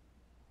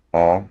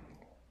are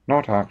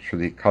not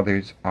actually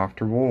colors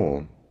after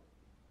all.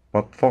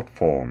 but thought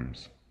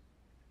forms.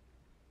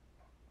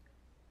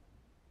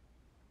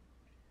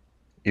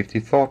 If the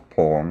thought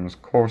forms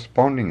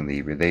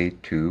correspondingly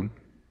relate to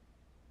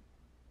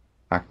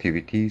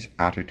activities,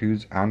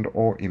 attitudes,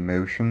 and/or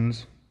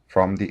emotions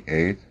from the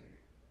earth,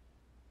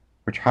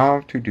 which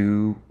have to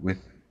do with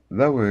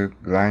lower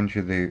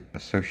glandular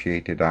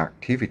associated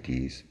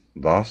activities,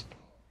 lust,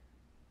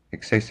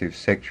 excessive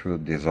sexual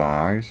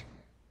desires,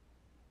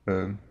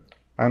 and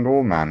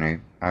all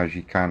manner, as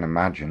ye can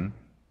imagine,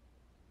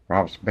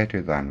 perhaps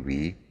better than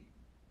we,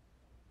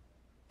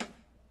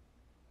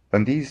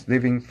 then these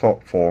living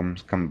thought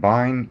forms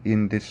combine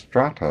in this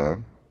strata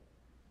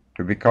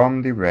to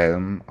become the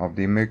realm of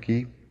the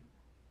murky,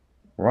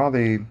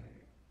 rather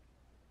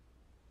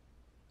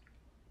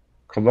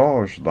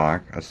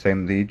collage-like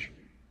assemblage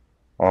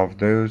of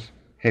those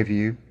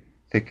heavier,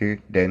 thicker,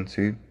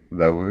 denser,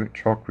 lower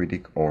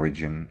chakritic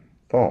origin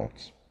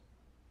thoughts.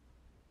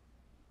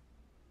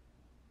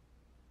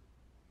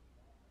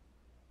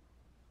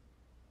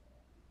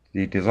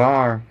 The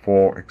desire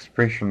for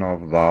expression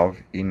of love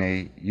in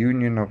a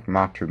union of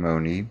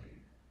matrimony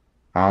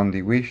and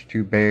the wish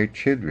to bear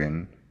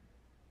children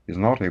is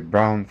not a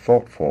brown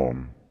thought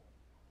form.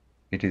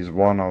 It is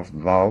one of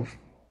love,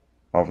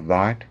 of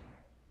light,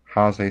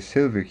 has a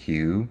silver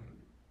hue,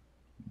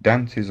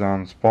 dances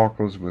and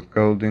sparkles with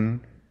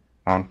golden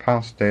and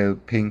pastel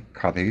pink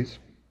colours.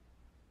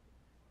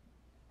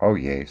 Oh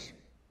yes,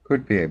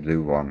 could be a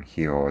blue one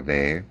here or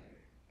there.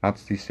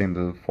 That's the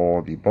symbol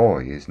for the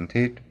boy, isn't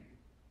it?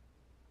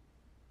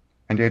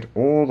 And yet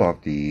all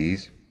of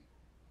these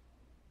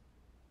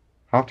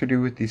have to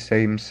do with the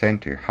same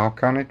center. How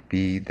can it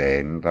be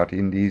then that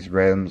in these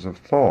realms of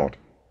thought,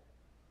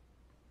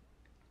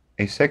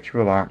 a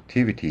sexual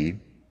activity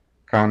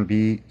can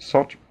be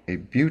such a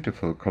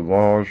beautiful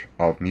collage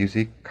of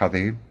music,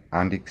 color,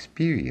 and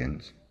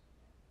experience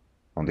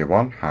on the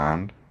one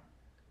hand,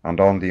 and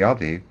on the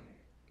other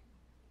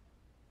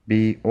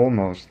be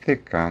almost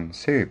thick and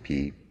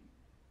syrupy,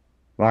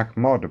 like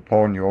mud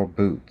upon your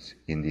boots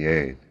in the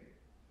earth?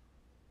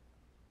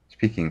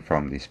 Speaking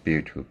from the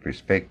spiritual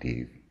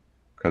perspective,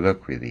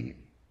 colloquially,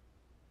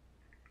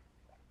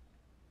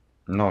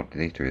 not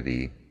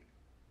literally.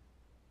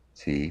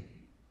 See,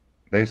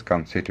 there's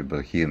considerable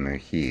humor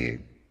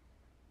here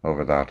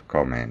over that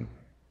comment.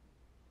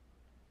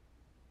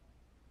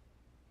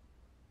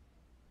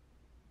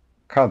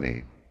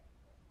 Color,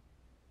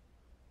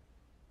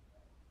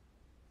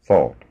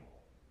 thought,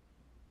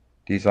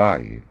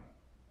 desire.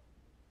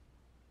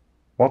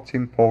 What's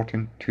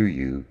important to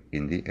you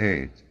in the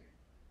earth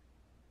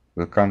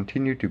will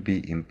continue to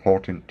be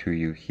important to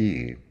you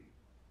here.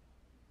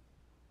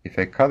 If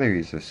a color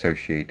is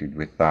associated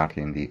with that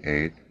in the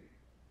earth,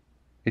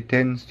 it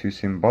tends to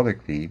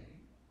symbolically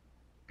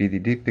be the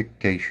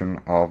depiction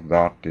of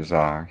that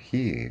desire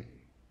here.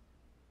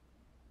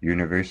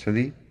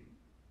 Universally?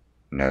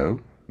 No,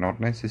 not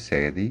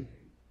necessarily,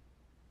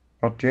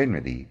 but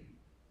generally.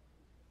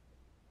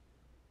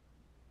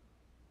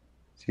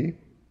 See?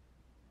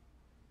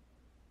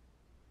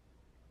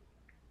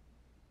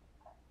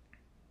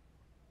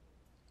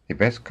 The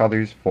best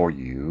colors for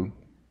you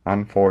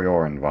and for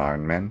your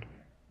environment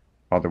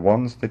are the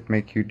ones that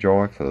make you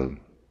joyful.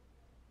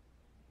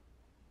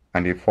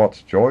 And if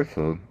what's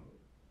joyful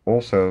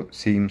also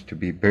seems to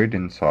be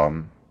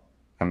burdensome,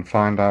 then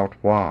find out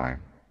why,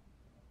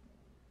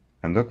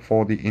 and look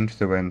for the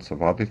influence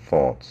of other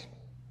thoughts.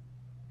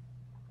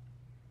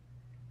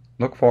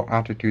 Look for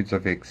attitudes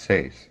of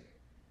excess.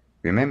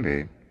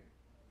 Remember,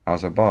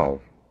 as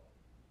above,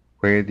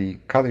 where the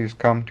colors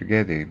come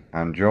together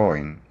and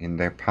join in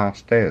their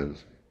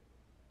pastels,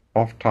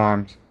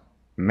 ofttimes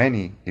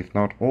many, if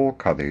not all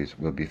colors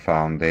will be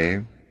found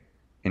there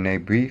in a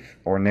brief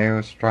or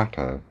narrow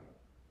strata.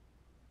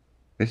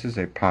 This is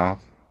a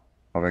path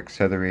of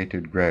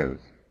accelerated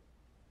growth.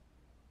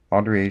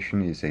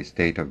 Moderation is a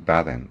state of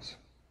balance.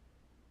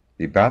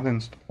 The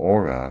balanced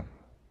aura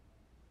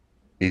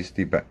is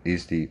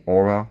the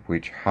aura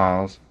which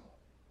has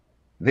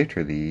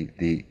literally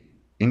the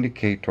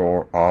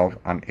indicator of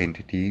an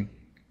entity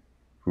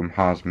whom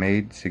has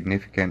made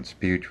significant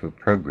spiritual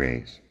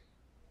progress.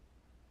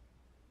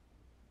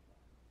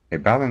 A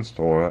balanced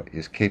aura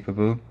is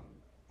capable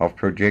of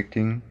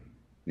projecting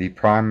the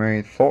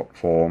primary thought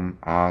form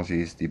as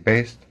is the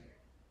best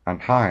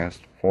and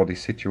highest for the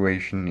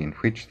situation in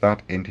which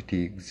that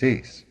entity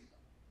exists,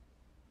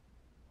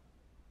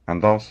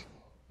 and thus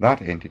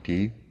that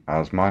entity,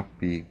 as might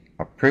be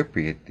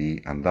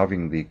appropriately and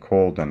lovingly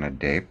called an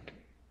adept,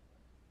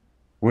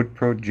 would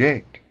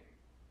project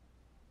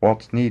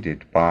what's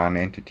needed by an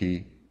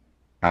entity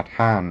at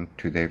hand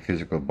to their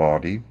physical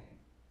body,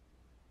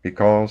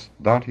 because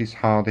that is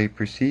how they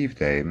perceive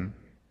them,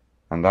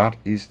 and that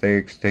is their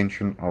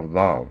extension of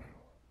love.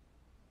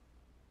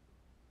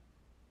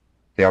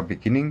 They are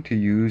beginning to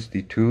use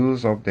the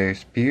tools of their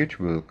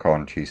spiritual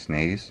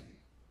consciousness,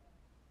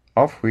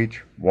 of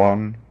which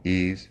one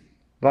is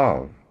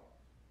love.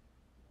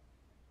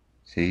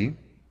 See?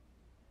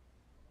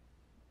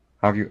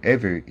 Have you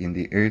ever in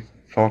the earth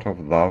thought of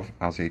love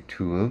as a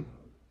tool?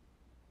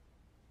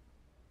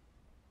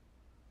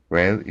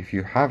 Well, if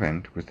you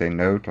haven't, with a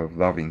note of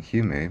loving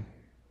humor,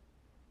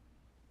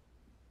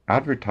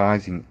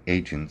 advertising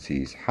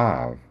agencies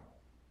have.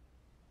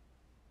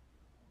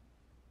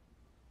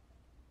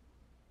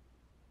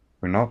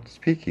 We're not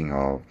speaking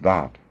of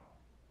that,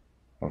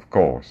 of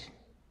course.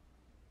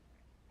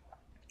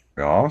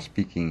 We are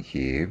speaking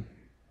here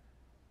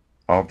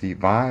of the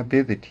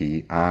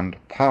viability and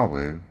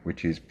power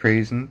which is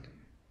present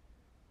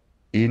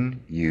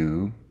in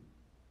you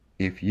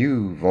if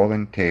you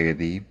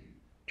voluntarily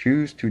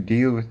choose to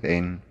deal with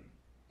an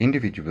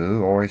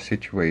individual or a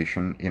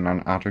situation in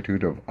an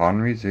attitude of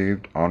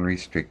unreserved,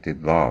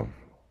 unrestricted love.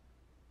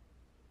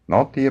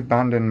 Not the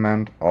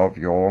abandonment of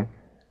your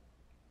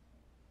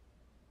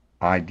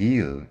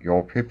ideal,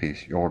 your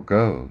purpose, your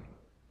goal.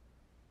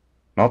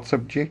 Not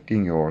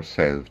subjecting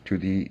yourself to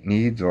the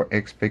needs or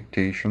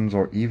expectations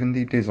or even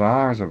the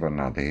desires of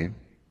another,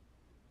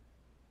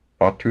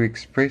 but to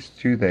express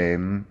to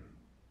them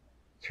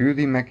through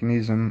the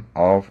mechanism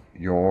of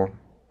your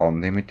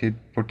unlimited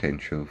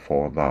potential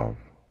for love.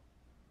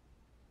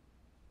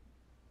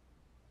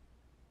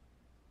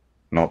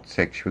 Not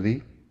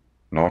sexually,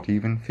 not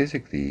even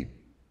physically.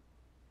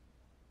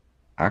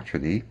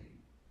 Actually,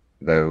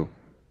 though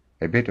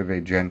a bit of a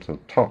gentle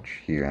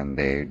touch here and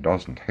there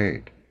doesn't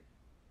hurt.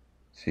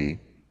 See?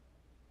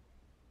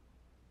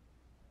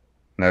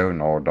 No,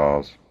 nor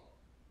does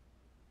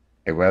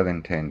a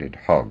well-intended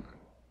hug.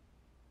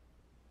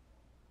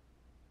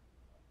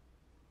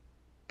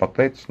 But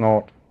let's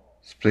not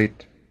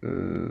split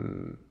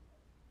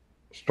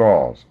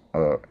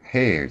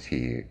hairs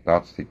here,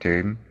 that's the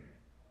term.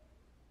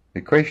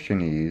 The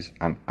question is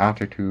an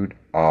attitude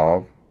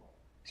of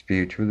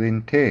spiritual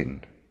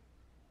intent.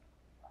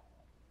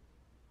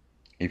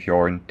 If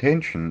your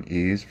intention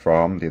is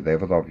from the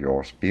level of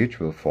your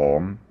spiritual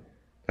form,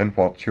 then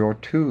what's your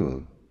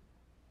tool?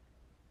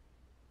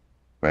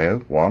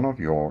 Well, one of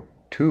your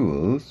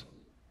tools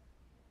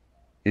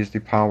is the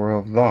power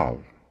of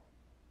love.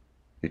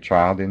 The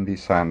child in the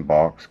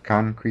sandbox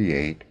can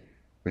create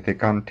with a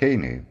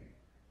container.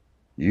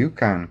 You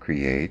can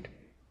create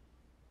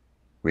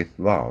with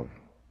love.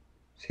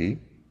 See?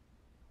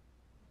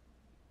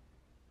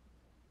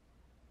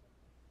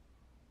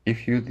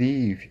 If you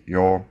leave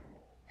your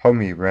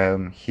homey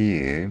realm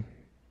here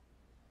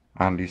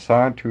and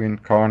decide to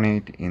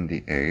incarnate in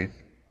the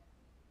earth,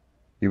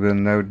 you will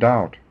no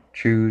doubt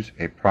choose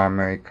a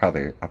primary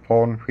color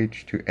upon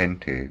which to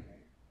enter.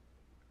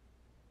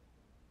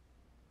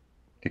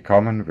 The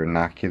common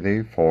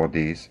vernacular for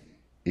this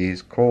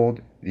is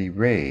called the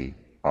ray,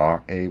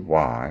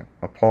 R-A-Y,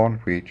 upon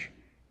which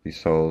the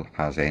soul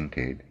has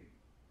entered.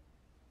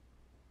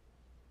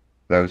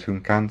 Those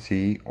whom can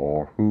see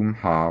or whom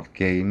have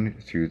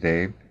gained through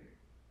their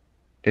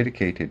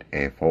dedicated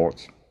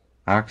efforts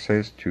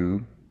access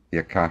to the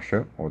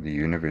Akasha or the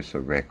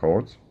universal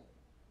records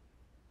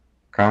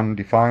can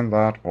define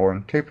that or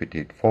interpret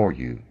it for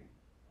you.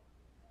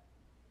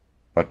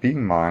 But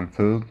being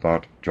mindful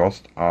that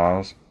just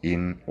as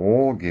in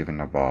all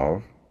given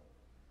above,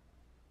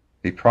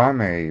 the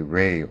primary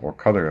ray or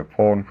color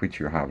upon which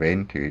you have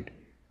entered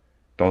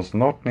does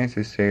not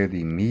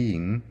necessarily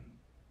mean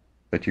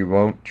that you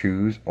won't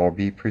choose or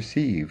be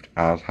perceived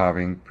as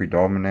having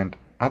predominant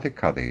other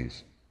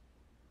colors.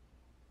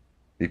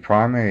 The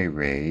primary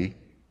ray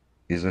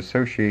is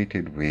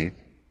associated with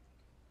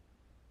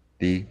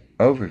the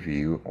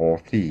overview or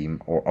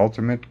theme or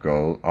ultimate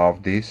goal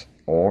of this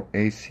or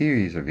a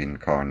series of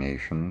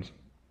incarnations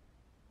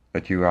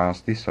that you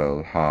as the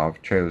soul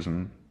have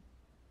chosen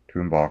to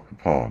embark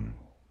upon.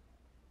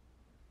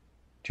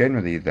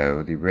 Generally,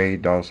 though, the ray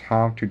does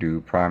have to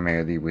do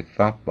primarily with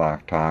that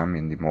lifetime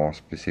in the more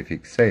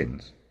specific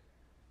sense,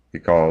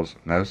 because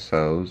most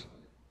souls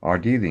are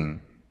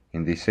dealing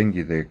in the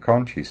singular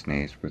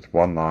consciousness with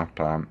one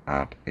lifetime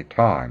at a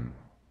time.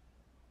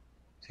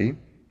 See?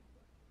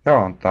 There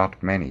aren't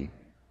that many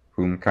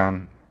whom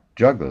can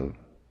juggle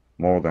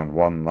more than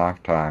one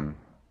lifetime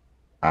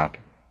at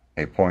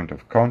a point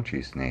of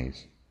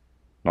consciousness,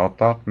 not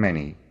that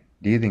many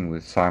dealing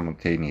with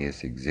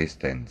simultaneous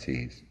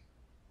existences,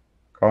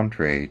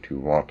 contrary to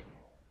what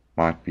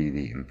might be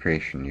the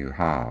impression you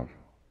have.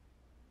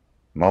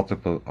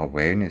 Multiple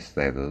awareness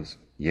levels,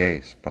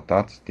 yes, but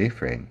that's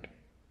different.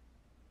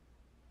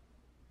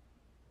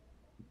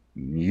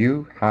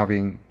 You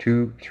having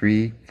 2,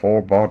 3,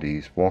 4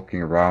 bodies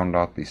walking around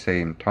at the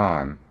same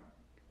time,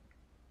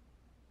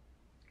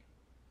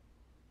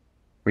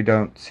 we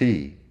don't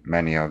see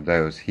many of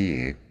those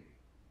here.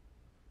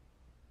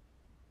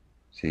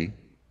 See?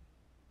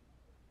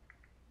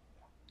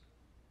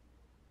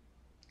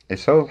 A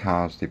soul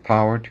has the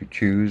power to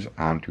choose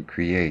and to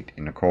create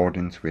in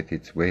accordance with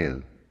its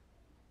will.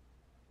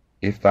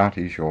 If that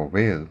is your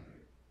will,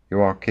 you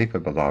are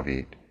capable of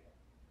it,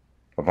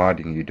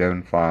 providing you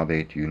don't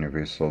violate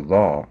universal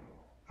law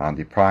and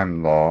the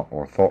prime law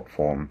or thought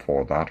form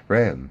for that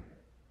realm.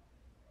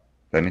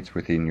 Then it's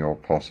within your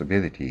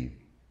possibility.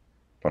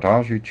 But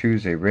as you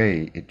choose a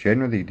ray, it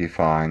generally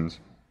defines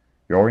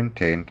your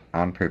intent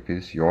and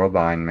purpose, your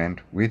alignment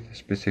with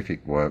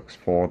specific works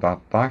for that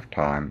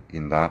lifetime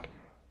in that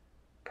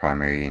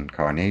primary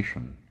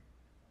incarnation.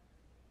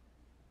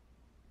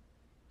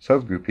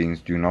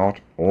 Self-groupings do not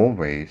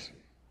always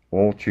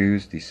all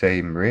choose the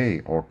same ray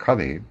or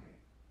color,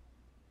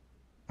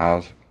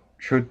 as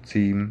should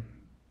seem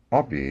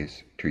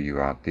obvious to you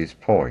at this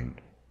point.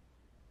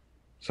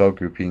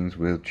 Self-groupings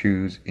will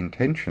choose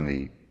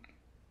intentionally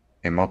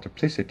a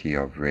multiplicity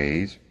of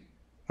rays,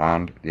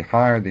 and the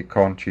higher the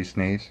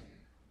consciousness,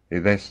 the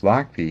less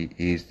likely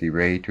is the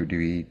ray to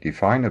be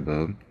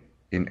definable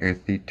in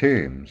earthly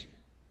terms.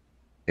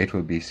 It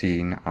will be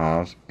seen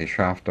as a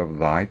shaft of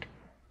light,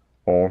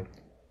 or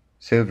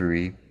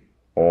silvery,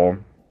 or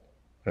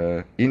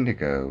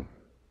indigo,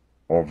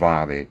 or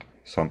violet,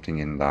 something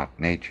in that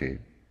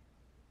nature.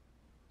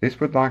 This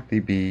would likely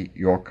be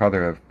your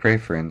color of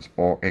preference,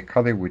 or a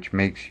color which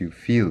makes you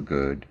feel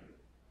good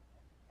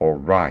or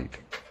right.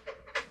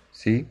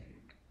 See?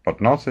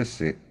 But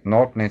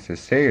not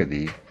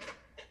necessarily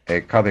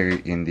a color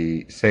in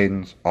the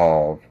sense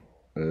of,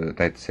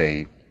 let's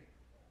say,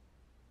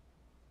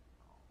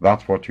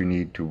 that's what you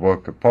need to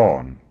work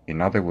upon.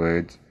 In other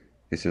words,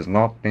 this is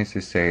not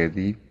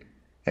necessarily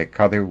a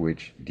color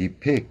which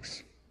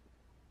depicts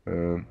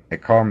a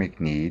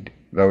karmic need,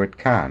 though it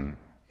can.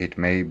 It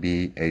may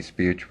be a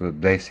spiritual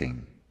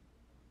blessing.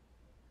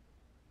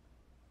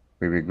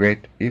 We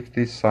regret if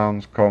this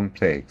sounds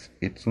complex.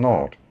 It's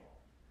not.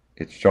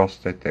 It's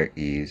just that there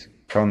is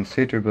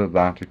considerable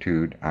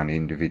latitude and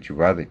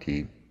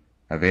individuality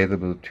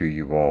available to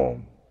you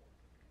all.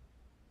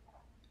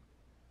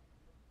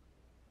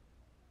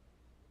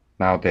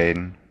 Now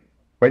then,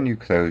 when you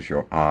close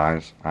your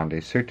eyes and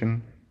a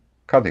certain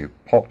color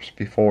pops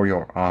before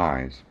your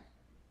eyes,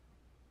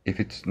 if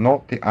it's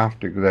not the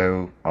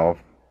afterglow of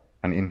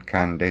an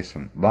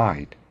incandescent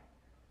light,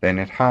 then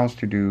it has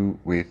to do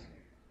with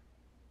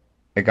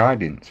a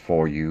guidance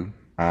for you,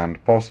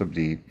 and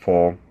possibly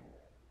for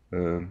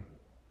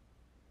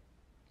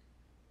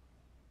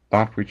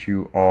that which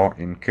you are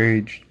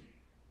encouraged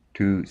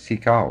to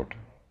seek out.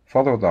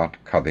 Follow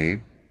that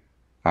color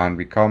and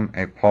become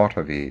a part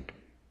of it.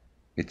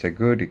 It's a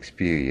good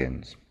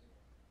experience.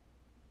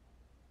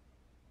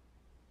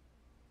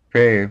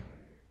 Prayer,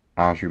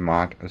 as you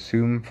might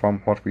assume from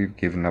what we've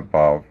given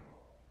above,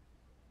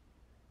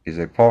 is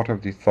a part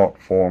of the thought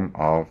form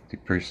of the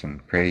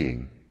person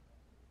praying.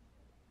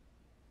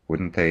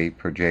 Wouldn't they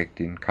project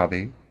in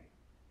color?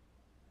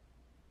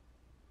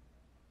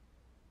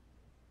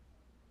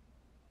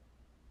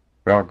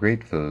 We are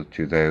grateful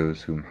to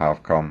those whom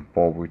have come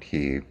forward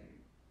here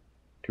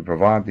to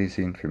provide this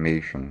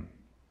information.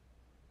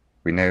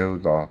 We know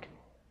that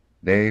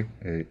their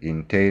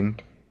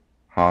intent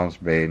has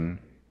been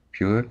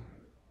pure,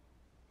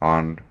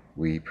 and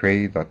we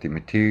pray that the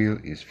material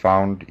is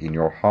found in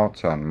your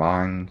hearts and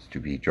minds to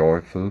be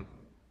joyful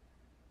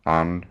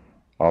and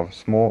of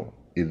small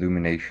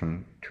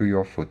illumination to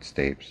your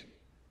footsteps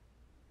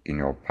in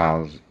your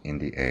paths in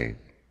the earth.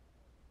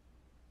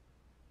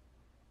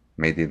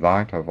 May the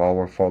light of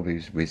our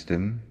Father's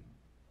wisdom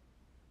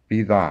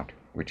be that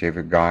which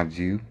ever guides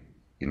you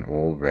in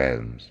all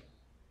realms.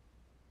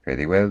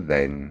 Very well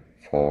then,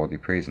 for the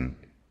present,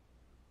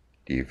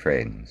 dear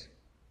friends.